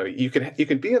you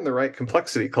can be in the right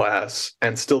complexity class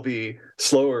and still be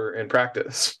slower in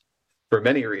practice for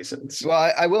many reasons.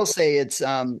 Well, I will say it's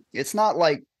not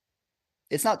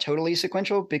totally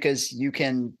sequential because you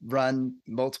can run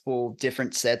multiple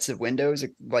different sets of windows.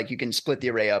 Like you can split the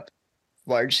array up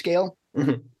large scale,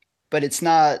 but it's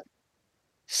not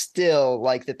still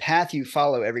like the path you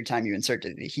follow every time you insert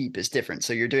to the heap is different.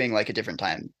 So you're doing like a different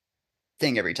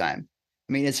thing every time.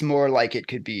 It's more like it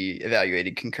could be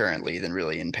evaluated concurrently than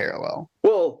really in parallel.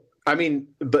 Well,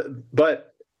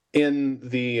 but in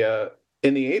the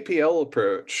APL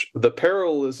approach, the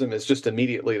parallelism is just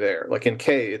immediately there. Like in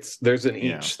K, there's an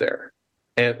each there.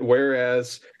 And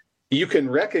whereas you can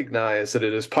recognize that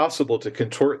it is possible to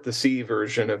contort the C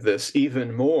version of this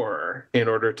even more in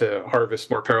order to harvest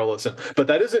more parallelism. But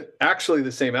that isn't actually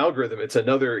the same algorithm. It's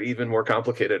another even more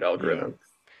complicated algorithm. Yeah.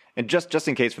 And just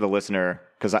in case for the listener,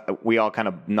 because we all kind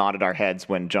of nodded our heads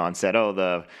when John said, "Oh,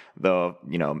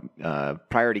 the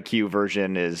priority queue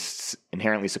version is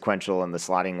inherently sequential and the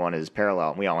sliding one is parallel."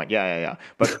 And we all went, "Yeah."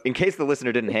 But in case the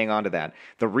listener didn't hang on to that,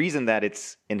 the reason that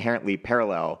it's inherently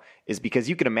parallel is because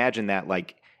you can imagine that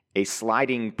like a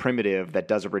sliding primitive that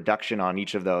does a reduction on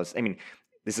each of those.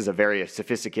 This is a very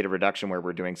sophisticated reduction where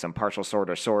we're doing some partial sort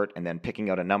or sort and then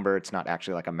picking out a number. It's not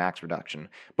actually like a max reduction,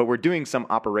 but we're doing some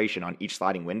operation on each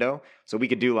sliding window. So we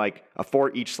could do like a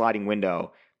for each sliding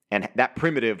window, and that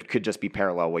primitive could just be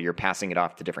parallel where you're passing it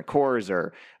off to different cores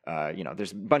or,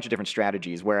 there's a bunch of different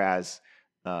strategies. Whereas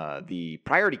the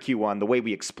priority queue one, the way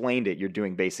we explained it, you're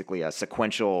doing basically a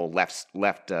sequential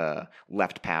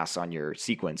left pass on your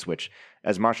sequence, which,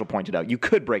 as Marshall pointed out, you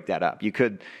could break that up. You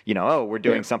could, we're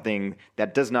doing something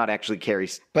that does not actually carry.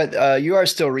 But you are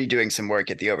still redoing some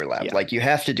work at the overlap. Yeah. Like you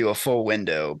have to do a full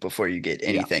window before you get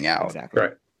anything out. Exactly.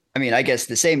 Right. I guess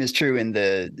the same is true in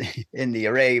the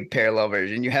array parallel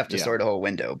version. You have to sort a whole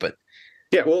window, but.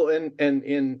 Yeah, well, and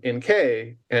in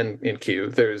K and in Q,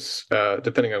 there's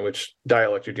depending on which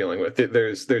dialect you're dealing with,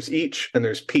 there's each and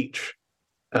there's peach,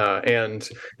 and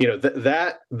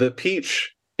that the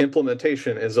peach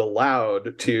implementation is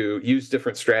allowed to use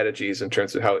different strategies in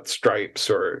terms of how it stripes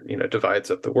or divides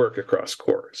up the work across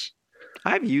cores.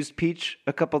 I've used Peach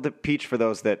a couple. Peach, for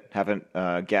those that haven't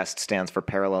guessed, stands for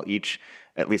parallel each.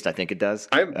 At least I think it does.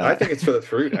 I think it's for the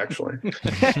fruit, actually.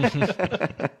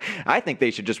 I think they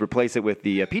should just replace it with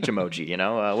the peach emoji.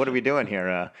 What are we doing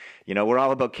here? We're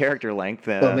all about character length.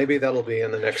 Well, maybe that'll be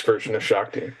in the next version of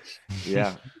Shakti.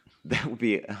 Yeah, that would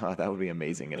be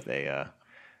amazing if they,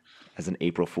 as an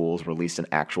April Fool's, released an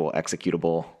actual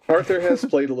executable. Arthur has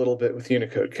played a little bit with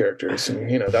Unicode characters,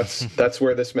 and that's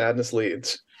where this madness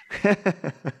leads.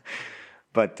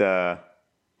 But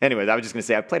anyways, I was just going to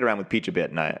say I played around with Peach a bit,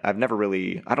 and I've never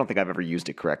really, I don't think I've ever used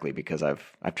it correctly because I've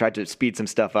tried to speed some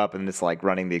stuff up, and it's like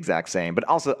running the exact same. But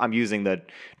also, I'm using the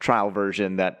trial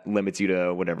version that limits you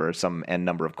to whatever some n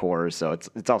number of cores, so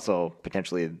it's also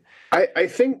potentially. I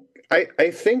think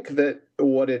that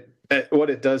what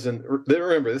it does, and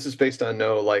remember, this is based on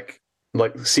no like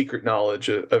secret knowledge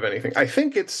of anything. I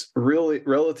think it's really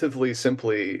relatively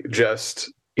simply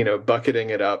just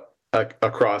bucketing it up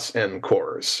across n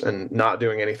cores and not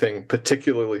doing anything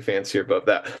particularly fancy above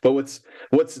that. But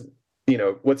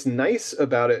what's nice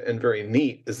about it and very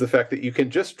neat is the fact that you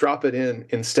can just drop it in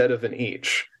instead of an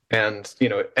each, And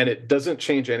and it doesn't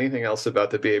change anything else about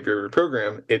the behavior of the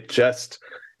program. It just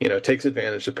takes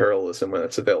advantage of parallelism when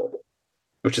it's available,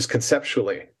 which is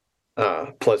conceptually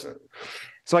pleasant.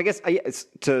 So I guess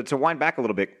to wind back a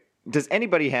little bit, does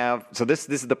anybody have? So this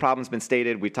is the problem's been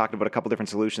stated. We talked about a couple different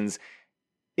solutions.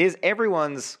 Is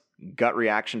everyone's gut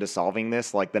reaction to solving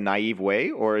this like the naive way,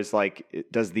 or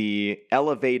does the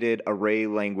elevated array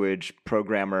language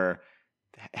programmer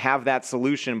have that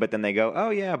solution, but then they go,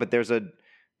 oh yeah, but there's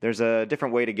a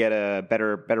different way to get a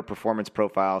better performance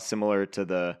profile similar to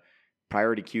the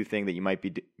priority queue thing that you might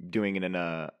be doing in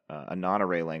a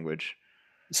non-array language?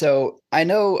 So I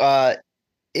know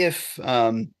if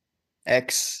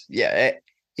x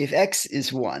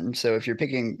is 1, so if you're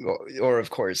picking, or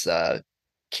of course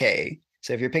k,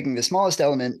 so if you're picking the smallest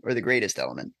element or the greatest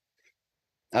element,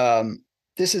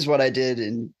 this is what I did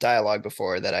in dialogue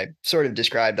before that I sort of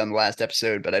described on the last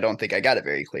episode, but I don't think I got it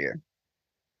very clear.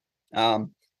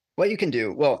 What you can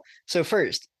do, well, so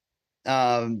first,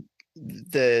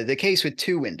 the case with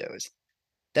 2 windows,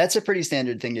 that's a pretty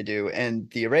standard thing to do, and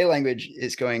the array language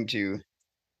is going to,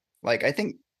 I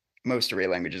think most array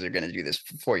languages are going to do this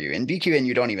for you. In BQN,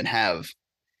 you don't even have,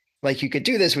 you could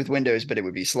do this with Windows, but it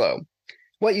would be slow.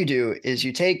 What you do is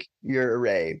you take your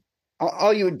array.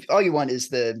 All you want is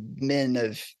the min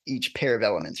of each pair of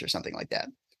elements or something like that.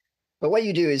 But what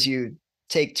you do is you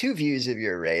take 2 views of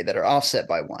your array that are offset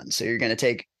by 1. So you're going to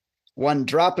take 1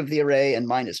 drop of the array and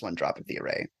minus 1 drop of the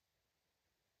array.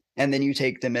 And then you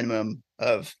take the minimum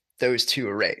of those 2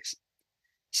 arrays.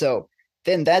 So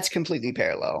then that's completely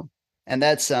parallel. And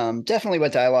that's definitely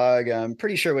what dialogue, I'm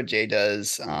pretty sure what J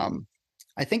does.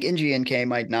 I think NGNK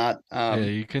might not. Yeah,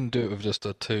 you can do it with just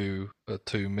a two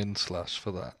min slash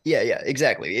for that. Yeah,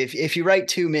 exactly. If you write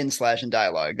 2 min slash in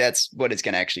dialogue, that's what it's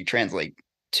going to actually translate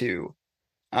to,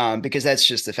 because that's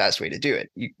just the fast way to do it.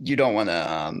 You don't want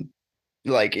to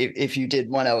if you did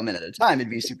 1 element at a time, it'd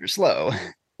be super slow.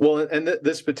 Well, and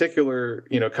this particular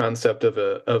concept of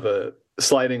a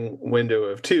sliding window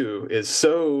of 2 is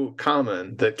so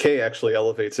common that K actually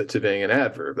elevates it to being an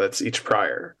adverb. That's each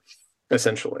prior,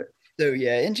 essentially. So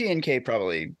yeah, NGNK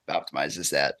probably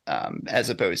optimizes that as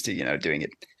opposed to doing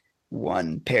it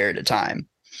 1 pair at a time.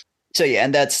 So yeah,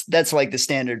 and that's like the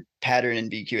standard pattern in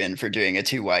BQN for doing a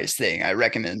 2-wise thing. I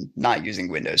recommend not using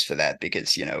Windows for that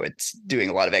because it's doing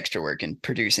a lot of extra work in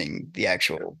producing the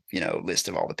actual list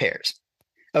of all the pairs.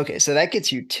 Okay, so that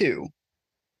gets you 2.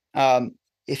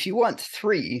 If you want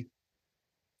 3,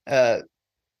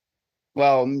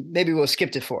 well, maybe we'll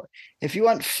skip to 4. If you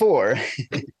want 4.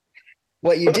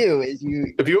 What you do is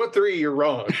If you want 3, you're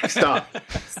wrong. Stop.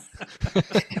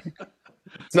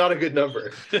 It's not a good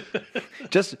number.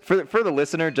 Just for the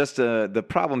listener, just the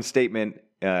problem statement,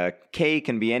 K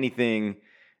can be anything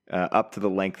up to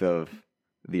the length of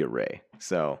the array.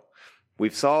 So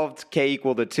we've solved K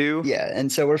equal to 2. Yeah,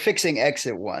 and so we're fixing X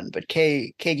at 1, but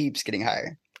K keeps getting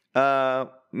higher.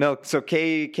 No, so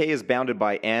K is bounded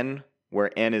by N,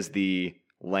 where N is the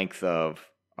length of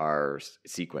our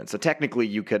sequence. So technically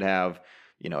you could have,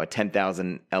 a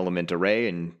 10,000 element array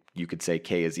and you could say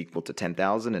K is equal to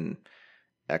 10,000 and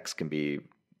X can be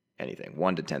anything,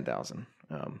 1 to 10,000.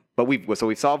 But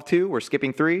we've solved 2, we're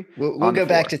skipping 3. We'll go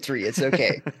back to 3. It's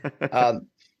okay.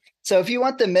 So if you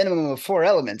want the minimum of 4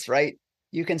 elements, right,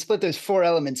 you can split those 4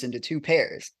 elements into 2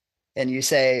 pairs. And you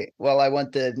say, well, I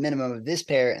want the minimum of this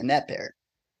pair and that pair.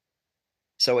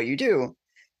 So what you do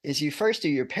is you first do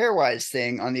your pairwise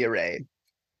thing on the array.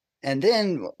 And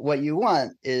then what you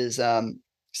want is,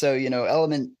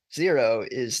 element 0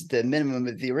 is the minimum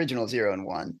of the original 0 and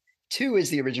 1. 2 is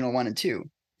the original 1 and 2.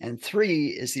 And 3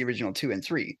 is the original 2 and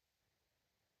 3.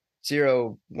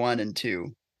 0, 1, and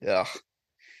 2. Ugh.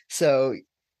 So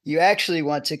you actually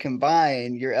want to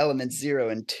combine your elements 0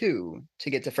 and 2 to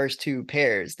get the first 2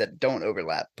 pairs that don't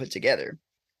overlap put together.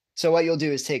 So what you'll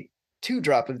do is take 2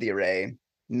 drop of the array,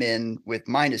 min, with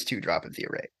minus 2 drop of the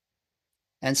array.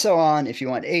 And so on. If you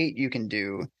want 8, you can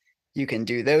do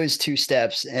those 2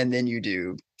 steps, and then you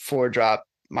do 4 drop,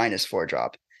 minus 4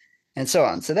 drop, and so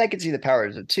on. So that gets you the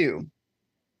powers of 2.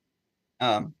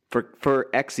 For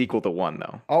X equal to 1,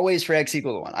 though. Always for X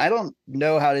equal to 1. I don't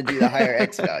know how to do the higher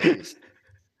X values.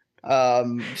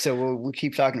 So we'll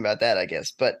keep talking about that, I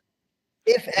guess. But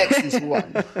if X is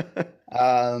 1,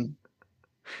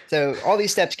 so all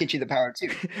these steps get you the power of 2.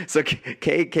 So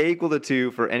K equal to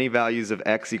 2 for any values of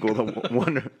X equal to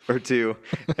 1 or 2,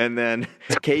 and then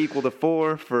K equal to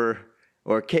 4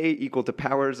 or K equal to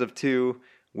powers of 2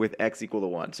 with X equal to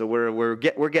 1. So we're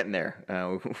getting there.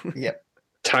 Yep.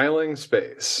 Tiling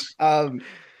space.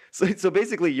 So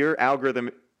basically, your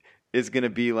algorithm is going to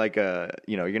be like you're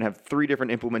going to have 3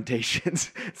 different implementations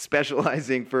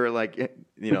specializing for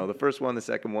the first one, the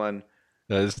second one.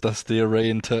 That's the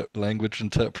array language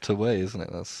interpreter way, isn't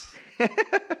it?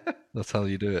 That's how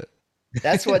you do it.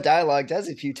 That's what dialog does.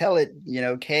 If you tell it,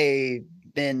 k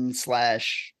bin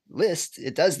 / list,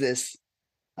 it does this.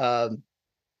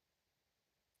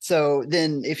 So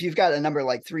then if you've got a number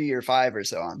like 3 or 5 or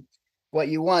so on, what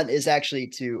you want is actually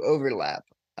to overlap.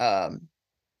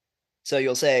 So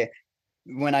you'll say,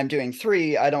 when I'm doing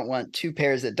 3, I don't want 2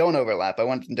 pairs that don't overlap. I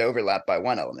want them to overlap by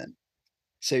 1 element.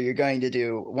 So you're going to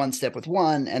do 1 step with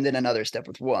 1 and then another step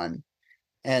with 1.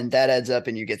 And that adds up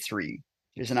and you get 3.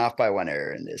 There's an off by 1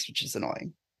 error in this, which is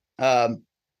annoying.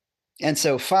 And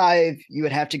so 5, you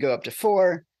would have to go up to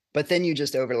 4, but then you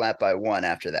just overlap by 1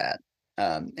 after that.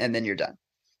 And then you're done.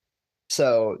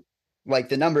 So like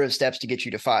the number of steps to get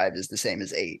you to 5 is the same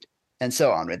as 8, and so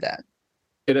on with that.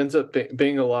 It ends up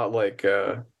being a lot like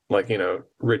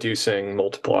reducing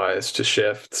multiplies to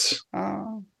shifts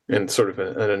in sort of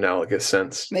an analogous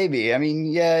sense. Maybe. I mean,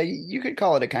 yeah, you could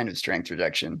call it a kind of strength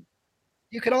reduction.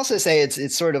 You could also say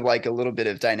it's sort of like a little bit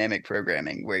of dynamic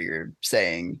programming where you're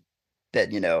saying that,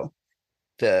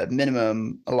 the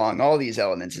minimum along all these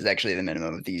elements is actually the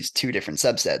minimum of these 2 different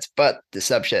subsets, but the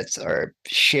subsets are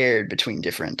shared between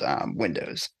different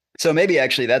windows. So maybe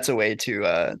actually that's a way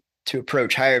to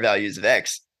approach higher values of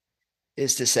x,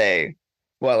 is to say,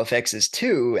 well, if x is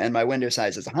 2 and my window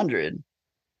size is 100,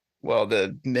 well,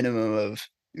 the minimum of,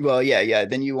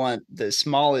 then you want the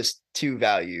smallest 2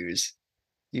 values.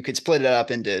 You could split it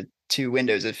up into 2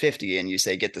 windows of 50 and you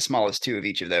say, get the smallest 2 of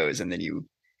each of those. And then you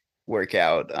work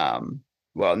out,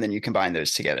 and then you combine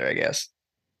those together, I guess,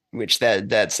 which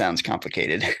that sounds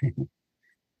complicated,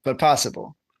 but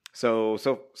possible. So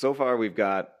far we've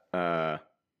got,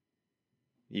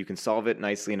 you can solve it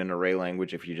nicely in an array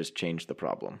language if you just change the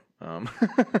problem. Well,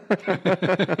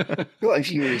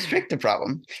 if you restrict the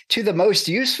problem to the most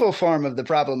useful form of the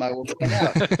problem, I will point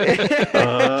out.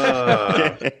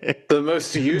 The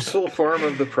most useful form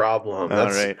of the problem. All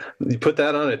right. You put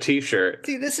that on a t-shirt.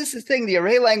 See, this is the thing. The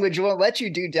array language won't let you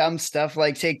do dumb stuff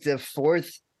like take the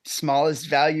 4th smallest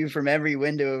value from every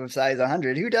window of size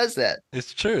 100. Who does that?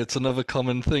 It's true. It's another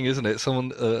common thing, isn't it?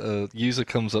 A user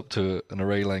comes up to an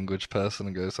array language person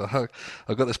and goes, I've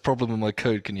got this problem in my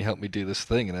code. Can you help me do this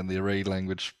thing? And then the array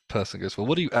language person goes, well,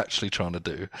 what are you actually trying to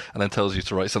do? And then tells you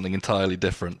to write something entirely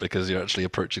different because you're actually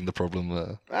approaching the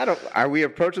problem. Are we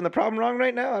approaching the problem wrong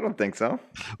right now? I don't think so.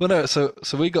 Well, no. So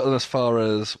we got as far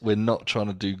as we're not trying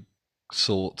to do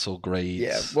sorts or grades.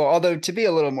 Yeah. Well, although to be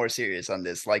a little more serious on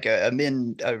this, like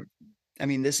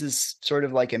this is sort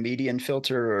of like a median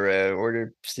filter or a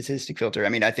order statistic filter. I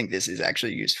mean, I think this is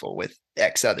actually useful with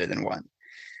X other than 1.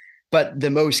 But the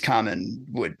most common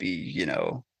would be,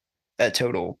 a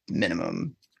total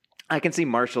minimum. I can see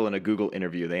Marshall in a Google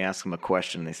interview. They ask him a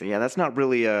question. They say, "Yeah, that's not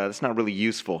really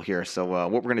useful here. So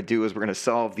what we're going to do is we're going to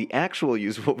solve the actual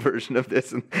useful version of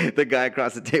this." And the guy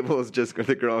across the table is just,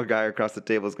 the guy across the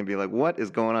table is going to be like, "What is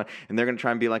going on?" And they're going to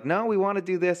try and be like, "No, we want to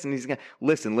do this." And he's going to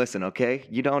listen, okay?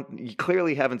 You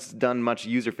clearly haven't done much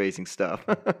user-facing stuff.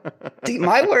 See,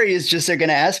 my worry is just they're going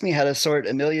to ask me how to sort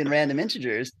a million random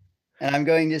integers. And I'm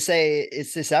going to say,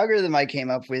 it's this algorithm I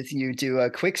came up with. You do a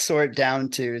quick sort down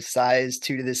to size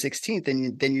 2 to the 16th,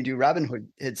 and then you do Robin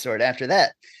Hood sort after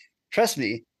that. Trust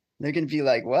me, they're going to be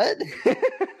like, what?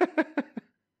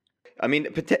 I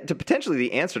mean, potentially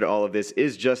the answer to all of this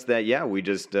is just that, yeah, we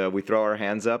just we throw our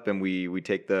hands up and we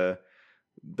take the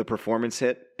performance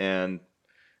hit and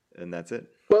that's it.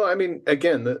 Well, I mean,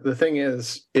 again, the thing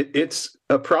is, it's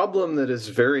a problem that is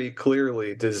very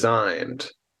clearly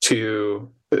designed to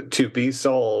be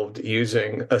solved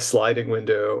using a sliding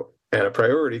window and a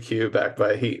priority queue backed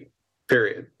by a heap.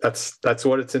 Period. That's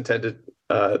what it's intended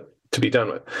to be done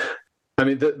with. I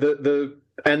mean,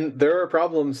 and there are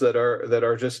problems that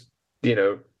are just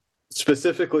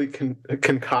specifically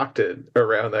concocted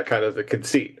around that kind of a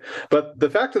conceit. But the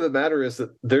fact of the matter is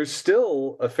that there's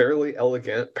still a fairly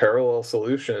elegant parallel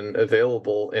solution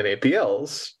available in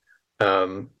APLs.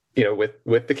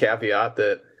 With the caveat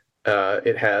that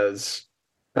it has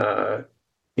a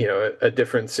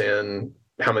difference in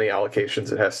how many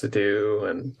allocations it has to do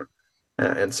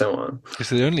and so on. It's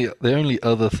the only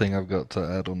other thing I've got to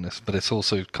add on this, but it's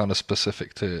also kind of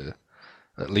specific to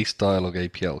at least Dialog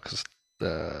APL, because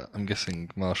I'm guessing,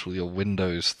 Marshall, your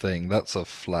Windows thing, that's a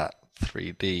flat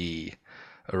 3D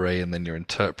array, and then your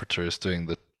interpreter is doing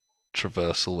the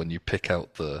traversal when you pick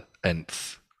out the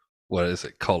nth,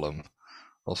 column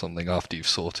or something after you've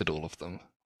sorted all of them.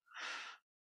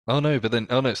 Oh no, but then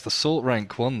it's the sort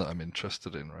rank one that I'm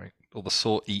interested in, right? Or the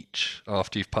sort each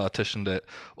after you've partitioned it,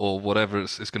 or whatever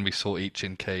it's going to be sort each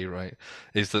in K, right?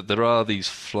 Is that there are these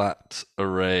flat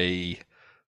array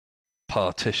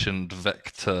partitioned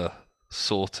vector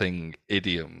sorting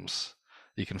idioms.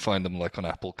 You can find them like on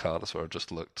Apple Card, that's where I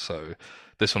just looked. So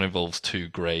this one involves 2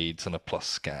 grades and a plus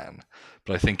scan.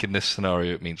 But I think in this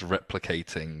scenario it means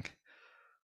replicating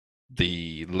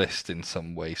the list in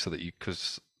some way so that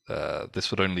because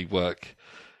this would only work.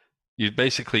 You'd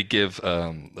basically give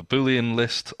a Boolean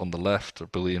list on the left, a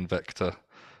Boolean vector,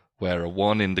 where a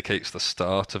 1 indicates the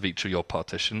start of each of your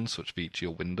partitions, which would be each of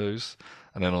your windows,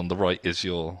 and then on the right is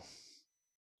your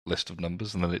list of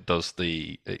numbers, and then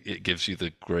it gives you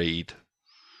the grade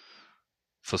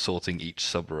for sorting each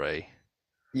subarray.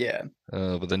 Yeah.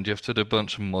 But then do you have to do a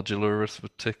bunch of modular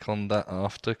arithmetic on that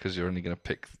after, because you're only going to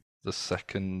pick the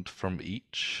second from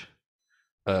each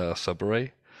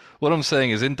subarray? What I'm saying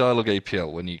is in Dialog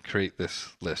APL, when you create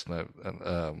this list,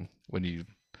 when you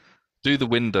do the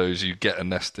windows, you get a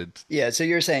nested. Yeah, so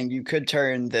you're saying you could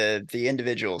turn the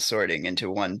individual sorting into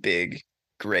one big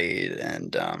grade,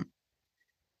 and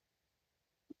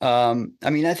I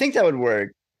mean, I think that would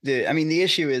work. The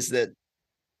issue is that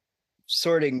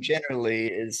sorting generally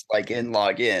is like in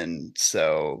log in,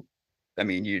 so I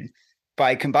mean,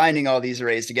 by combining all these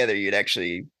arrays together,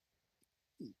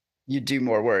 you'd do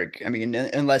more work. I mean,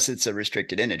 unless it's a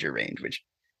restricted integer range, which,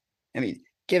 I mean,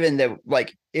 given that,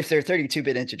 like, if they're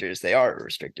 32-bit integers, they are a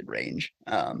restricted range.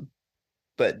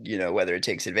 But whether it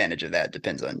takes advantage of that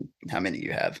depends on how many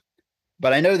you have.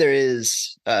 But I know there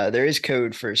is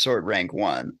code for sort rank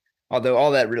 1, although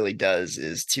all that really does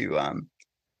is to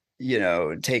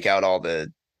take out all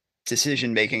the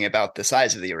decision making about the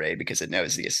size of the array, because it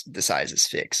knows the size is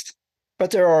fixed. But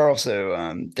there are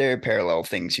also there are parallel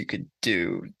things you could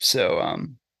do. So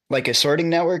like a sorting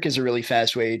network is a really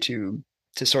fast way to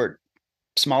sort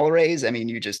small arrays. I mean,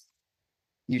 you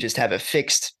just have a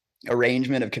fixed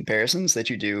arrangement of comparisons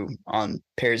that you do on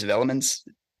pairs of elements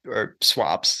or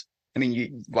swaps. I mean,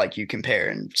 you compare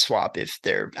and swap if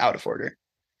they're out of order.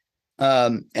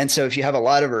 And so if you have a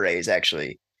lot of arrays,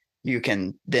 actually, you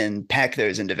can then pack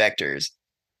those into vectors.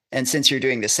 And since you're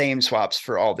doing the same swaps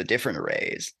for all the different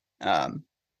arrays,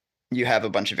 you have a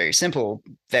bunch of very simple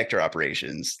vector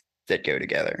operations that go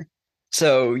together.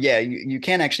 So yeah, you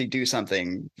can actually do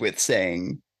something with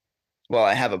saying, well,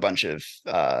 I have a bunch of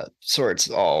sorts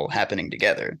all happening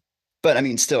together. But I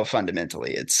mean, still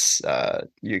fundamentally, it's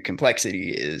your complexity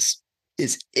is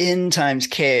n times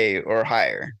k or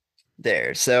higher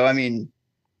there. So I mean,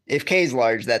 if k is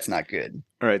large, that's not good.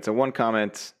 All right, so one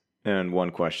comment and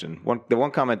one question. The one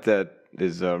comment that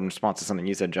is in response to something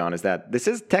you said, John, is that this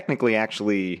is technically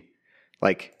actually,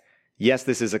 like, yes,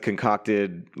 this is a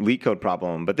concocted LeetCode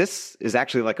problem, but this is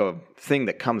actually like a thing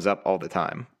that comes up all the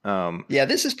time. Yeah,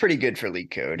 this is pretty good for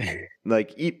LeetCode.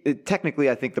 Like, technically,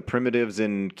 I think the primitives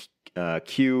in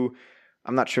Q,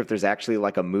 I'm not sure if there's actually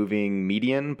like a moving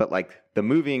median, but like the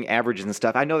moving averages and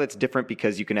stuff, I know that's different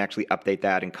because you can actually update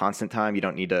that in constant time. You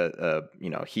don't need a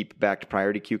heap backed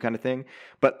priority queue kind of thing.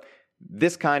 But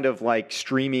this kind of like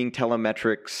streaming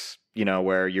telemetrics,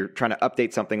 where you're trying to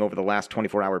update something over the last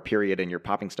 24-hour period and you're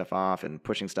popping stuff off and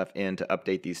pushing stuff in to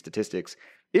update these statistics,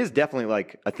 is definitely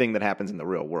like a thing that happens in the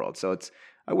real world. So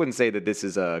I wouldn't say that this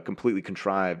is a completely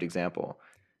contrived example.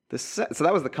 So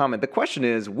that was the comment. The question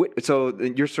is, so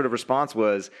your sort of response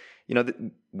was,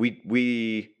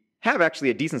 we have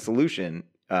actually a decent solution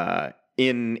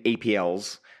in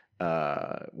APLs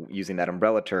using that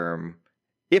umbrella term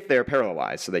if they're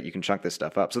parallelized so that you can chunk this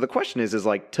stuff up. So the question is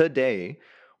like today,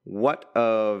 what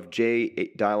of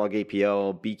Dialog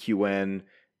APL, BQN,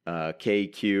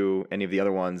 KQ, any of the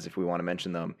other ones, if we want to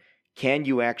mention them, can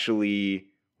you actually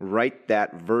write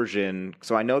that version?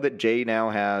 So I know that J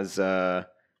now has...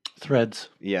 threads.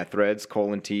 Yeah, threads,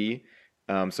 :T.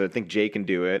 So I think J can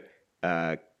do it.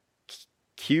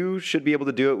 Q should be able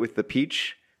to do it with the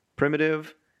Peach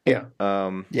primitive. Yeah.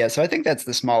 Yeah, so I think that's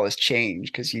the smallest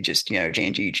change, because you just,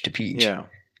 change each to Peach. Yeah.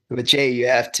 With J, you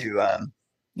have to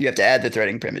add the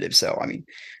threading primitive. So, I mean,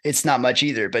 it's not much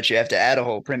either, but you have to add a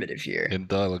whole primitive here. In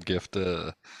Dialog, you have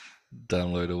to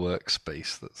download a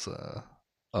workspace that's a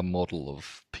model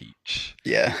of Peach.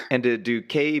 Yeah. And do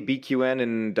K, BQN,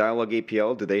 and Dialog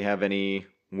APL, do they have any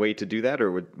way to do that,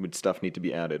 or would stuff need to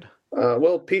be added?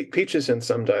 Well, Peach is in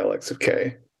some dialects of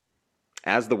K.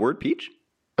 As the word Peach?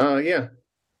 Yeah.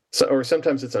 So, or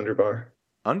sometimes it's underbar.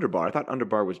 Underbar? I thought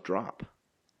underbar was drop.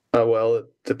 Well, it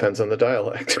depends on the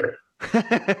dialect.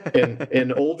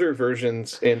 in older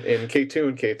versions, in K2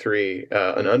 and K3,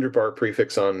 an underbar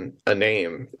prefix on a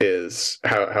name is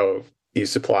how you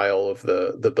supply all of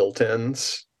the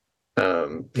built-ins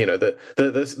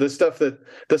The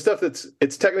stuff that's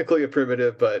it's technically a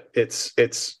primitive, but it's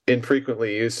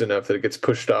infrequently used enough that it gets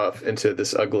pushed off into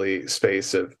this ugly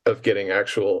space of getting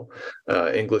actual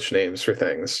English names for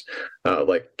things,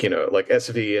 like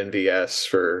SV and VS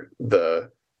for the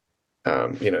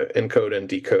encode and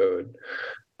decode.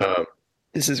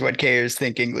 This is what Kayers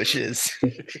think English is.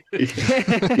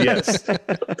 Yes.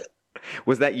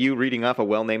 Was that you reading off a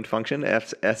well-named function,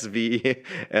 SV,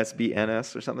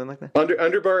 SBNS, or something like that?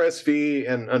 Underbar SV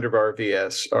and underbar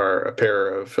VS are a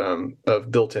pair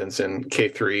of built-ins in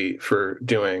K3 for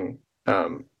doing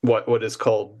what is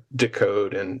called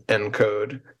decode and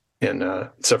encode in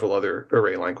several other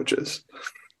array languages.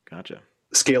 Gotcha.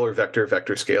 Scalar vector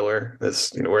scalar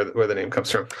is where the name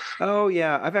comes from. Oh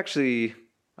yeah,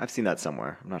 I've seen that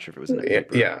somewhere. I'm not sure if it was in a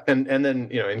paper. Yeah, and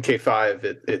then in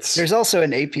K5 it's there's also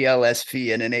an APL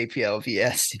SV and an APL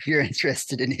VS if you're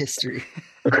interested in history.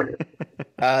 The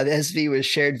SV was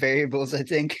shared variables, I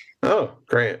think. Oh,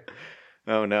 great.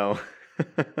 Oh no.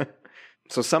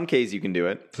 So some Ks you can do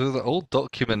it. So the old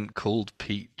document called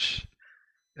Peach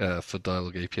for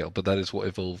Dialog APL, but that is what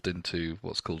evolved into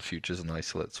what's called Futures and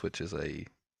Isolates, which is like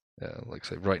I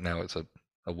say, right now it's a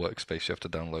workspace you have to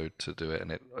download to do it,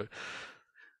 and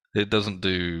it doesn't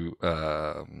do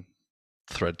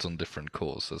threads on different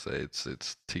cores. So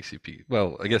it's TCP.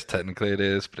 Well, I guess technically it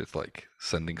is, but it's like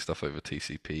sending stuff over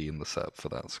TCP, and the setup for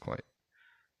that's quite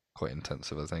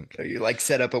intensive, I think. So you like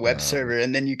set up a web server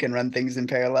and then you can run things in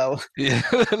parallel. Yeah,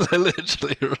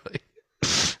 literally right.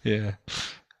 Yeah.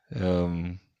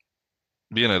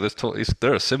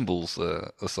 There are symbols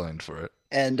assigned for it.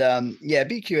 And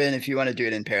BQN, if you want to do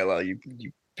it in parallel, you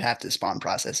have to spawn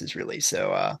processes really.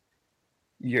 So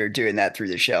you're doing that through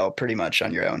the shell pretty much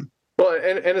on your own. Well,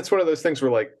 and it's one of those things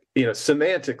where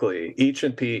semantically, each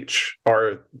and Peach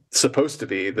are supposed to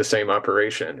be the same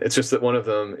operation. It's just that one of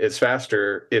them is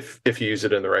faster if you use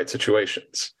it in the right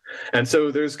situations. And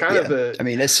so there's kind of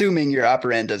assuming your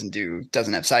operand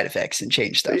doesn't have side effects and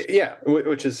change stuff. Yeah,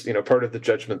 which is part of the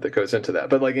judgment that goes into that.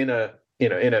 But like in a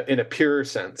pure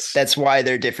sense, that's why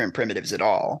they're different primitives at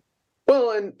all.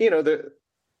 Well, and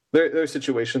there are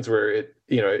situations where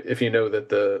if you know that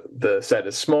the set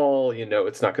is small,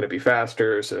 it's not going to be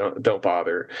faster, so don't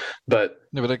bother. But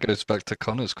that goes back to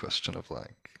Connor's question of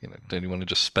don't you want to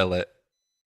just spell it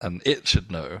and it should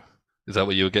know? Is that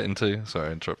what you were getting to? Sorry,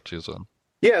 I interrupted you as well.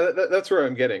 Yeah, that's where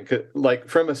I'm getting. Like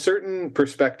from a certain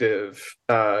perspective,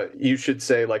 you should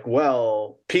say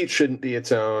Peach shouldn't be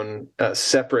its own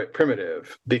separate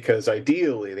primitive, because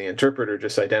ideally the interpreter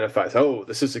just identifies, oh,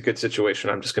 this is a good situation,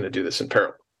 I'm just going to do this in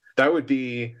parallel. That would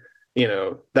be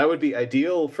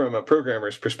ideal from a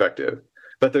programmer's perspective,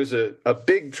 but there's a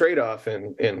big trade-off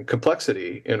in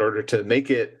complexity in order to make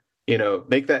it,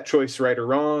 make that choice right or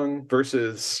wrong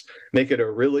versus make it a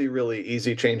really, really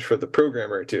easy change for the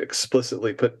programmer to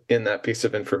explicitly put in that piece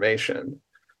of information.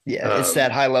 Yeah, it's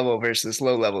that high level versus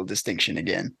low level distinction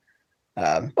again.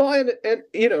 And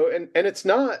it's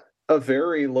not a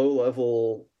very low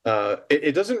level.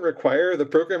 It doesn't require the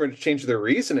programmer to change their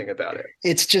reasoning about it.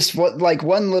 It's just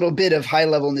one little bit of high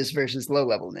levelness versus low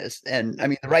levelness. And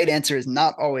the right answer is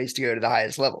not always to go to the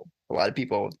highest level. A lot of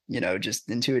people, just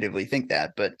intuitively think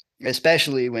that, but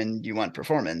especially when you want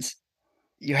performance,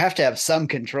 you have to have some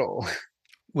control.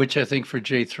 Which I think for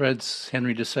JThreads,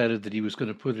 Henry decided that he was going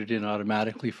to put it in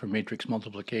automatically for matrix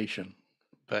multiplication.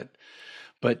 But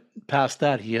past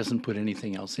that, he hasn't put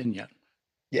anything else in yet.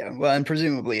 Yeah, well, and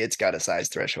presumably it's got a size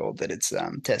threshold that it's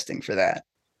testing for that.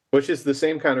 Which is the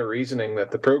same kind of reasoning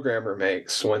that the programmer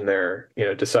makes when they're,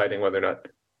 deciding whether or not,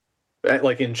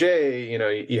 like in J,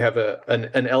 you have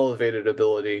an elevated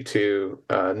ability to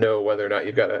know whether or not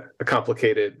you've got a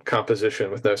complicated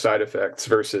composition with no side effects,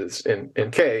 versus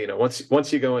in K,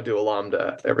 once you go into a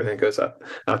lambda, everything goes out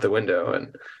the window,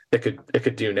 and it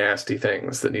could do nasty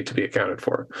things that need to be accounted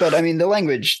for. But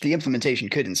the implementation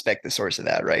could inspect the source of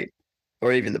that, right?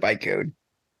 Or even the bytecode.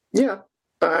 Yeah,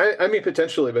 I mean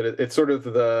potentially, but it's sort of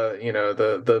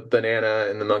the banana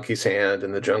in the monkey's hand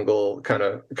in the jungle kind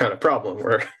of problem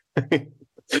where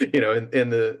in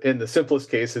the simplest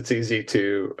case it's easy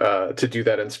to do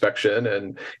that inspection,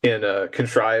 and in a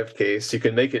contrived case you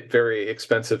can make it very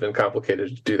expensive and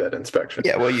complicated to do that inspection.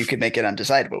 Yeah, well, you could make it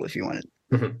undecidable if you wanted.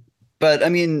 Mm-hmm. But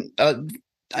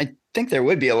I think there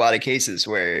would be a lot of cases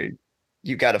where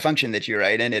you've got a function that you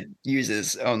write and it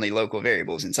uses only local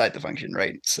variables inside the function,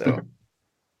 right? So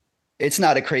it's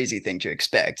not a crazy thing to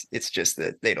expect. It's just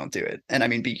that they don't do it. And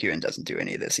BQN doesn't do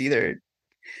any of this either.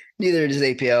 Neither does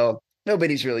APL.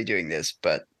 Nobody's really doing this,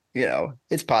 but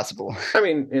it's possible.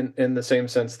 In the same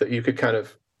sense that you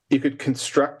could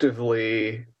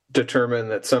constructively determine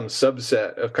that some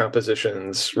subset of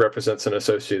compositions represents an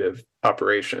associative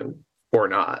operation or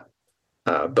not.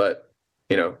 But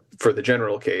for the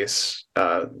general case,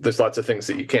 there's lots of things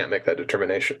that you can't make that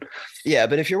determination. Yeah,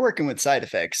 but if you're working with side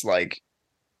effects, like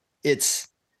if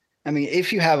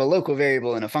you have a local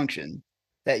variable in a function,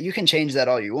 that you can change that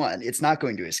all you want, it's not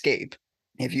going to escape.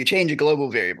 If you change a global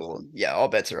variable, yeah, all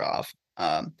bets are off.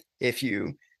 If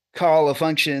you call a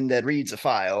function that reads a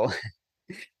file,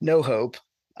 no hope.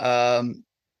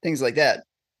 Things like that.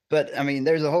 But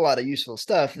there's a whole lot of useful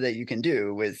stuff that you can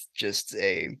do with just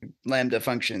a Lambda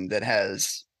function that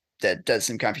does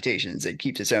some computations that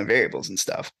keeps its own variables and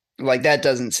stuff. Like that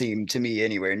doesn't seem to me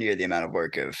anywhere near the amount of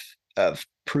work of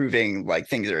proving like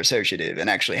things are associative and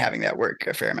actually having that work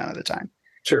a fair amount of the time.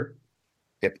 Sure.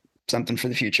 Yep. Something for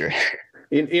the future.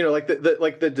 Like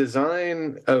the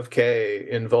design of K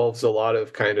involves a lot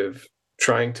of kind of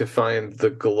trying to find the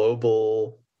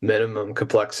global minimum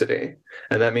complexity.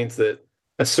 And that means that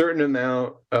a certain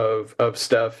amount of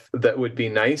stuff that would be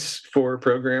nice for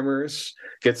programmers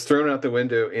gets thrown out the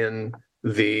window in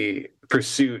the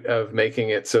pursuit of making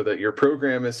it so that your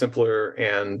program is simpler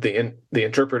and the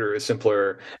interpreter is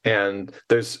simpler, and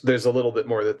there's a little bit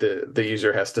more that the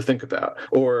user has to think about,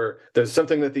 or there's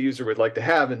something that the user would like to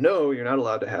have, and no, you're not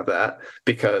allowed to have that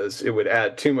because it would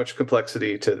add too much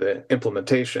complexity to the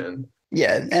implementation.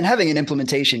 Yeah, and having an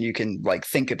implementation you can like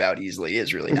think about easily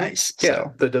is really nice. Yeah,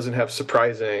 so that doesn't have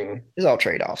surprising. There's all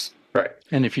trade-offs. Right.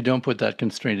 And if you don't put that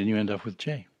constraint in, you end up with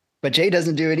J. But J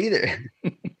doesn't do it either.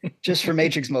 Just for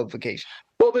matrix multiplication.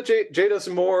 Well, but J does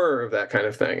more of that kind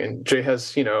of thing, and J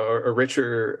has a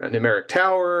richer numeric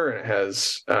tower, and it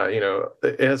has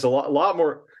it has a lot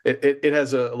more. It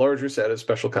has a larger set of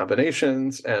special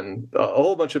combinations and a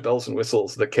whole bunch of bells and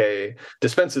whistles that K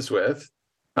dispenses with.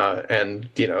 And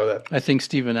that I think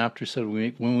Stephen Apter said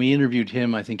when we interviewed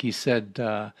him, I think he said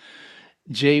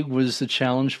J was a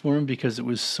challenge for him because it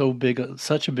was so big,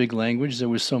 such a big language. There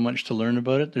was so much to learn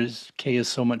about it. K is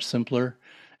so much simpler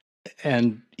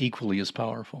and equally as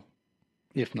powerful,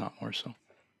 if not more so.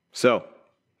 So,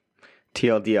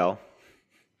 TLDL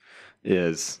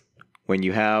is when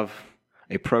you have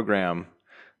a program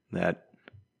that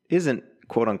isn't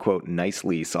quote unquote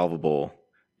nicely solvable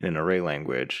in an array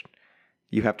language,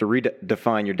 you have to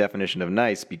redefine your definition of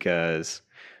nice because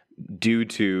due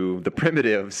to the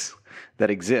primitives that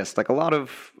exist, like a lot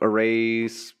of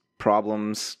arrays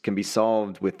problems can be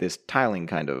solved with this tiling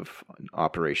kind of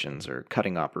operations or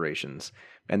cutting operations.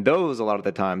 And those, a lot of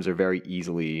the times, are very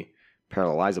easily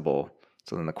parallelizable.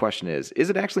 So then the question is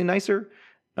it actually nicer?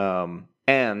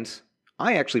 And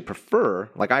I actually prefer,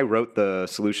 like I wrote the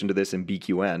solution to this in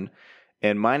BQN,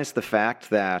 and minus the fact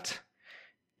that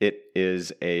it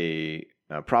is a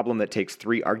problem that takes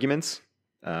 3 arguments.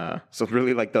 So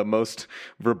really like the most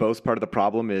verbose part of the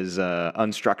problem is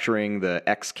unstructuring the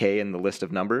XK in the list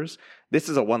of numbers. This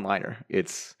is a one-liner.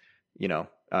 It's,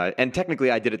 and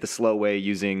technically I did it the slow way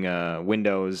using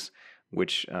Windows,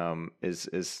 which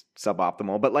is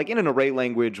suboptimal. But like in an array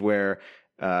language where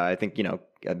I think,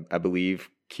 I believe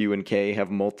Q and K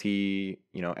have multi,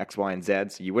 X, Y, and Z,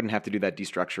 so you wouldn't have to do that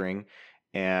destructuring.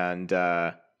 And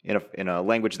in a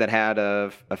language that had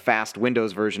a fast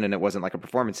Windows version and it wasn't like a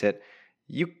performance hit,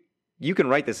 you can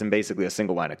write this in basically a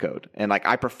single line of code. And like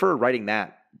I prefer writing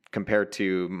that compared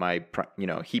to my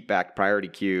heap back priority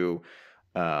queue.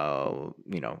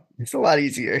 It's a lot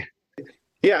easier.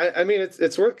 Yeah, I mean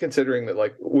it's worth considering that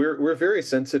like we're very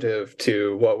sensitive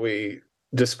to what we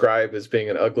describe as being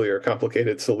an ugly or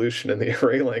complicated solution in the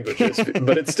array languages,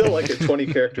 but it's still like a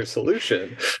 20-character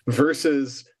solution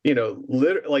versus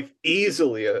like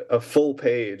easily a full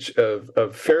page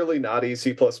of fairly naughty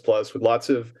C++ with lots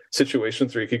of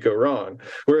situations where you could go wrong.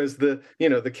 Whereas the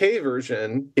K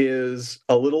version is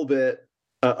a little bit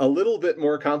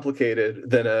more complicated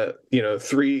than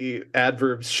 3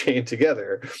 adverbs chained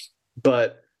together,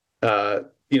 but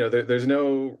there's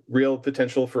no real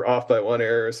potential for off by 1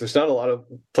 errors. There's not a lot of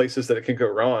places that it can go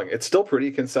wrong. It's still pretty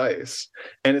concise,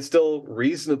 and it's still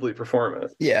reasonably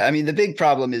performant. Yeah, I mean, the big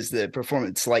problem is the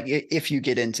performance. Like, if you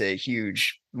get into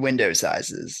huge window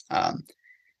sizes, I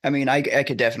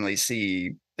could definitely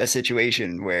see a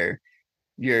situation where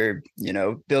you're,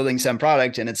 building some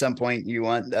product, and at some point you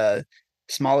want the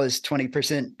smallest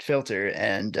 20% filter,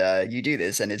 and you do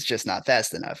this, and it's just not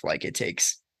fast enough. Like, it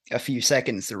takes a few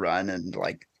seconds to run, and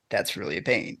like that's really a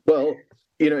pain. Well,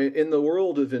 in the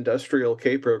world of industrial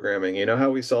K programming, you know how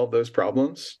we solve those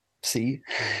problems? C?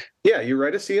 Yeah, you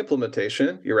write a C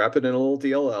implementation, you wrap it in a little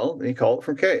DLL, and you call it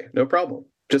from K. No problem.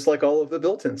 Just like all of the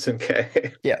built-ins in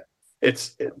K. Yeah.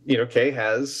 K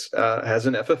has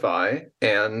an FFI,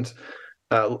 and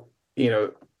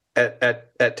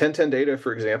at 1010 data,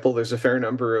 for example, there's a fair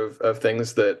number of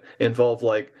things that involve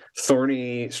like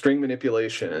thorny string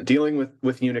manipulation and dealing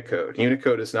with Unicode.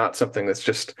 Unicode is not something that's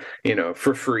just,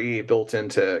 for free built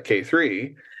into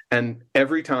K3. And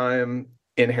every time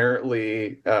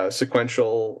inherently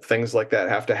sequential things like that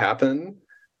have to happen,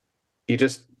 you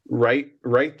just write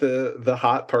the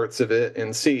hot parts of it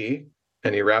in C,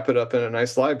 and you wrap it up in a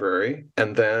nice library,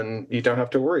 and then you don't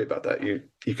have to worry about that. You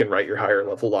can write your higher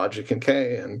level logic in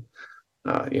K, and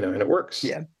and it works.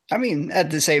 Yeah, I mean,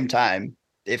 at the same time,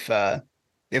 if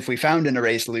we found an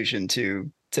array solution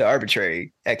to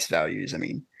arbitrary X values, I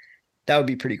mean, that would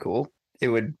be pretty cool. It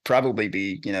would probably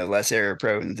be less error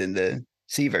prone than the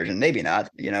C version. Maybe not.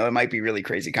 It might be really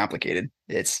crazy complicated.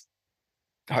 It's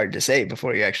hard to say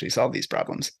before you actually solve these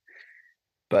problems.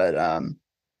 But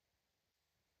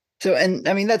so, and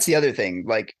I mean, that's the other thing.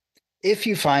 Like, if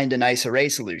you find a nice array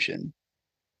solution,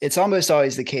 it's almost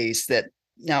always the case that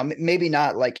now maybe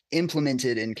not like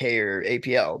implemented in K or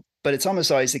APL, but it's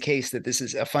almost always the case that this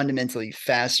is a fundamentally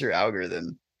faster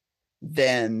algorithm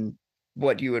than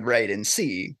what you would write in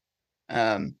C.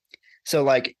 So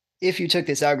like if you took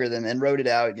this algorithm and wrote it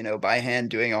out, by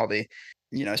hand, doing all the,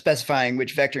 specifying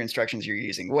which vector instructions you're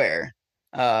using where,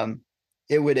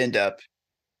 it would end up,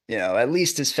 at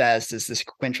least as fast as the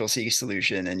sequential C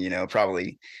solution, and,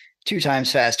 probably 2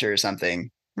 times faster or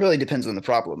something. Really depends on the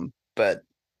problem. But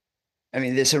I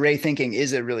mean, this array thinking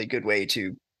is a really good way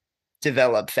to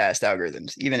develop fast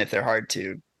algorithms, even if they're hard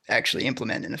to actually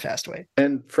implement in a fast way.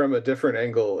 And from a different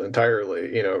angle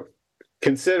entirely,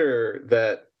 consider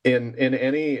that in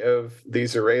any of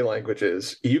these array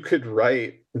languages, you could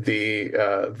write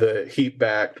the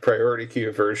heap-backed priority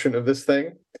queue version of this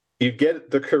thing. You'd get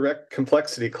the correct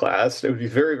complexity class. It would be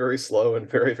very, very slow and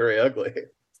very, very ugly.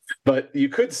 But you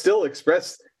could still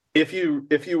express, if you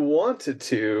wanted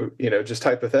to, just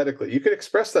hypothetically, you could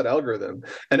express that algorithm,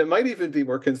 and it might even be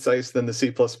more concise than the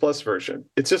C++ version.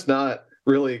 It's just not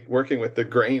really working with the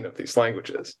grain of these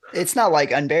languages. It's not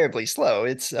like unbearably slow.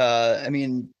 It's, I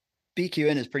mean,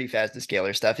 BQN is pretty fast to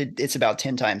scalar stuff. It's about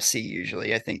 10 times C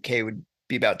usually. I think K would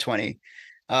be about 20.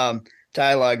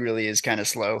 Dialog really is kind of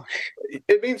slow.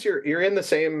 It means you're in the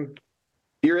same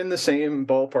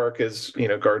ballpark as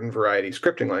garden variety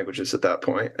scripting languages at that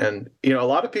point. And a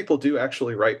lot of people do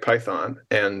actually write Python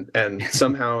and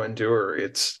somehow endure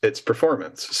its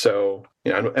performance. So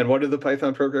and what do the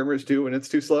Python programmers do when it's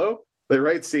too slow? They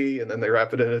write C and then they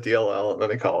wrap it in a DLL and then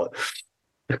they call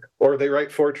it. Or they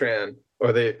write Fortran,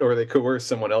 or they coerce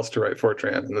someone else to write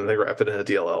Fortran and then they wrap it in a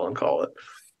DLL and call it.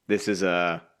 This is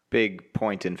a big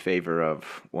point in favor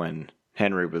of when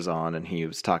Henry was on and he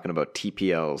was talking about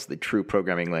TPLs, the true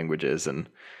programming languages, and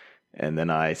then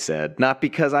I said, not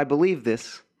because I believe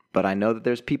this, but I know that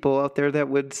there's people out there that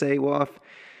would say, well,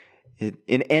 if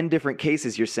in n different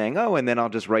cases you're saying, oh, and then I'll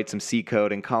just write some C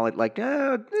code and call it like,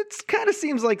 it kind of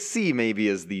seems like C maybe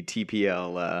is the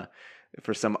TPL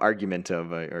for some argument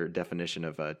of or definition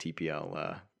of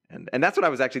TPL. And that's what I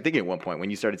was actually thinking at one point when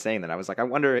you started saying that. I was like, I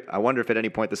wonder if at any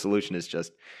point the solution is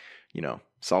just,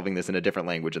 solving this in a different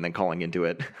language and then calling into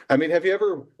it. I mean, have you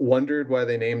ever wondered why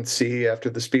they named C after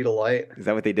the speed of light? Is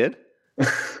that what they did?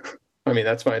 I mean,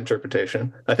 that's my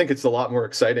interpretation. I think it's a lot more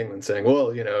exciting than saying,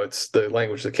 well, it's the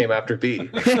language that came after B.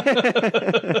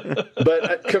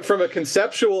 But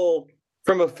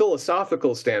from a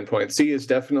philosophical standpoint, C is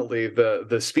definitely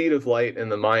the speed of light in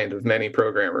the mind of many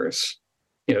programmers.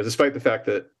 Despite the fact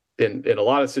that in a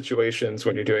lot of situations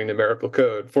when you're doing numerical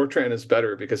code, Fortran is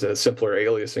better because it has simpler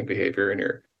aliasing behavior and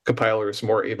your compiler is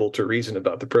more able to reason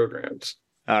about the programs.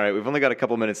 All right, we've only got a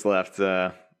couple minutes left.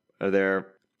 Are there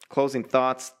closing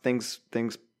thoughts, things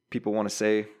people want to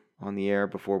say on the air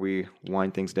before we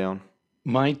wind things down?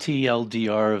 My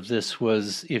TLDR of this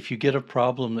was, if you get a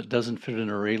problem that doesn't fit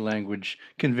an array language,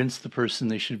 convince the person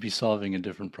they should be solving a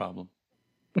different problem.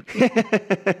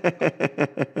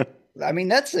 I mean,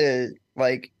 that's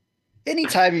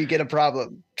anytime you get a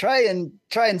problem, try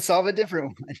and solve a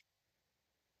different one.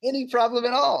 Any problem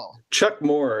at all. Chuck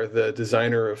Moore, the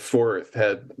designer of Forth,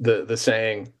 had the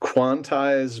saying,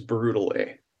 quantize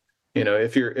brutally.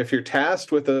 If you're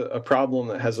tasked with a problem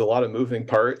that has a lot of moving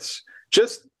parts,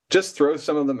 just throw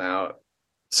some of them out,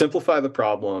 simplify the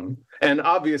problem. And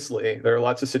obviously there are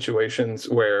lots of situations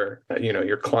where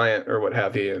your client or what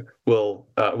have you will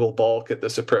balk at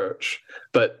this approach.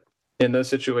 But in those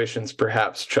situations,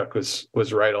 perhaps Chuck was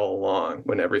right all along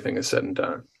when everything is said and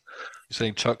done. You're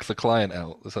saying chuck the client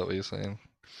out? Is that what you're saying?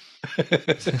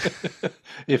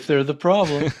 If they're the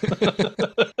problem.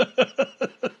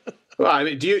 Well, I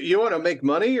mean, do you want to make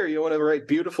money or you want to write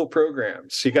beautiful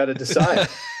programs? You got to decide.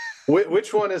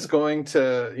 Which one is going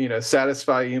to,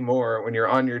 satisfy you more when you're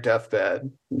on your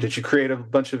deathbed? Did you create a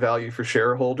bunch of value for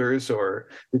shareholders, or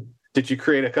did you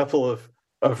create a couple of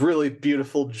really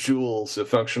beautiful jewels of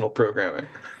functional programming?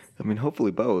 I mean,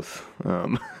 hopefully both.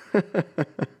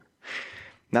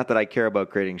 Not that I care about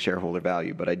creating shareholder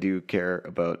value, but I do care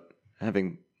about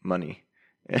having money.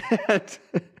 And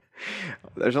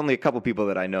there's only a couple people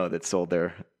that I know that sold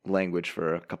their language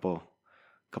for a couple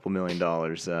 $1 million.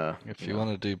 If you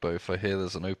want to do both, I hear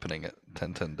there's an opening at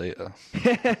 1010 Data.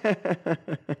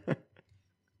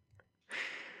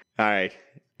 All right.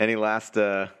 Any last,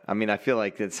 I feel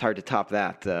like it's hard to top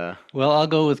that. Well, I'll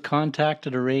go with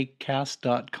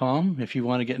contact@arraycast.com if you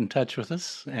want to get in touch with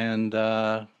us. And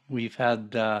we've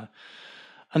had a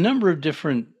number of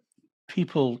different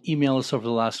people email us over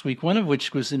the last week, one of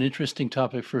which was an interesting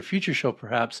topic for a future show,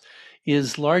 perhaps,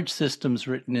 is large systems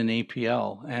written in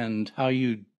APL and how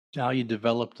you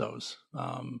develop those.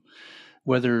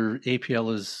 Whether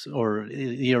APL is or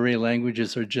the array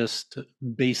languages are just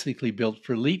basically built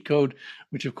for LeetCode,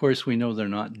 which of course we know they're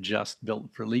not just built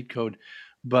for LeetCode,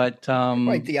 but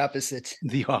quite the opposite.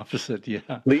 The opposite, yeah.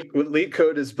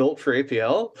 LeetCode is built for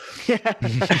APL?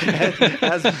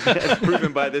 as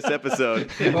proven by this episode.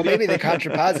 Well, maybe the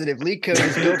contrapositive. LeetCode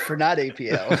is built for not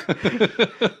APL.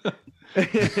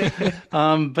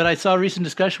 But I saw a recent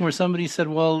discussion where somebody said,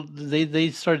 well,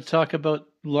 they started to talk about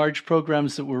large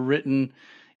programs that were written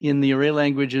in the array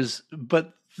languages,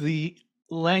 but the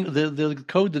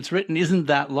code that's written isn't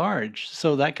that large.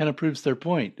 So that kind of proves their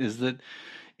point, is that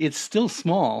it's still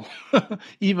small,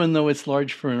 even though it's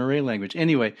large for an array language.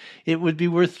 Anyway, it would be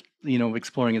worth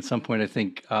exploring at some point, I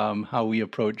think, how we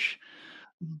approach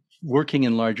working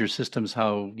in larger systems,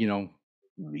 how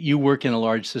you work in a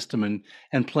large system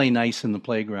and play nice in the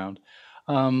playground.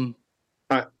 I'm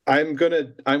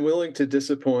willing to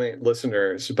disappoint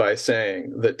listeners by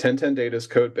saying that 1010 Data's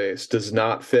code base does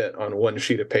not fit on one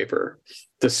sheet of paper,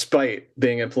 despite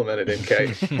being implemented in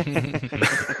K.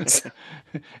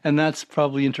 And that's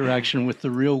probably interaction with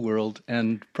the real world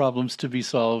and problems to be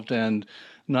solved and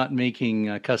not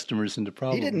making customers into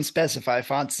problems. He didn't specify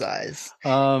font size.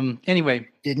 Anyway.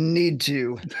 Didn't need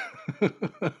to.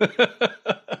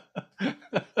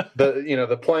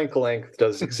 The Planck length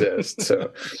does exist,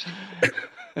 so...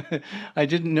 I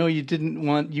didn't know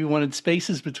you wanted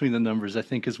spaces between the numbers, I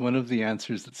think is one of the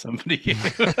answers that somebody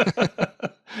gave.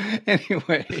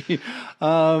 Anyway,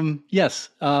 yes,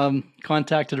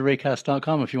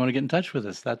 contact@arraycast.com if you want to get in touch with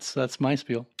us. That's my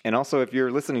spiel. And also, if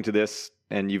you're listening to this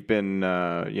and you've been,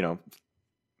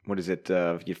 what is it?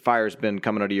 Your fire's been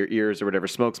coming out of your ears or whatever,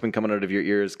 smoke's been coming out of your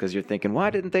ears because you're thinking, why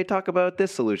didn't they talk about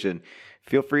this solution?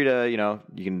 Feel free to, you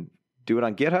can do it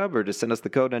on GitHub or just send us the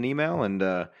code on email.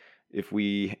 And if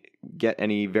we get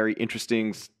any very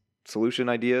interesting solution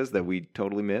ideas that we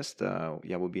totally missed,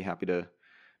 we'll be happy to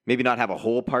maybe not have a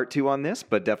whole part 2 on this,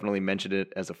 but definitely mention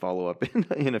it as a follow-up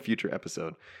in a future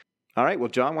episode. All right. Well,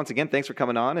 John, once again, thanks for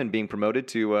coming on and being promoted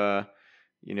to,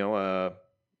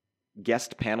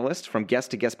 guest panelist, from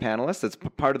guest to guest panelist. It's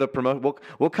part of the promotion.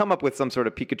 We'll come up with some sort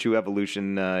of Pikachu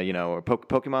evolution, or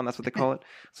Pokemon. That's what they call it.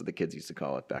 That's what the kids used to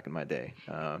call it back in my day.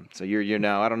 So you're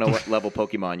now, I don't know what level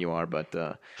Pokemon you are,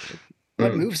 but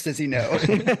what moves does he know?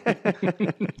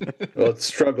 Well, it's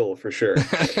struggle for sure.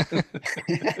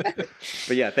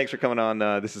 But yeah, thanks for coming on.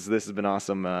 This has been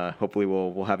awesome. Hopefully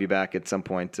we'll have you back at some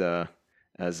point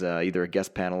as either a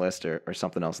guest panelist or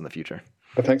something else in the future.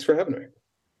 Well, thanks for having me.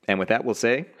 And with that, we'll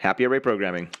say happy array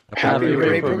programming. Happy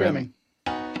array programming.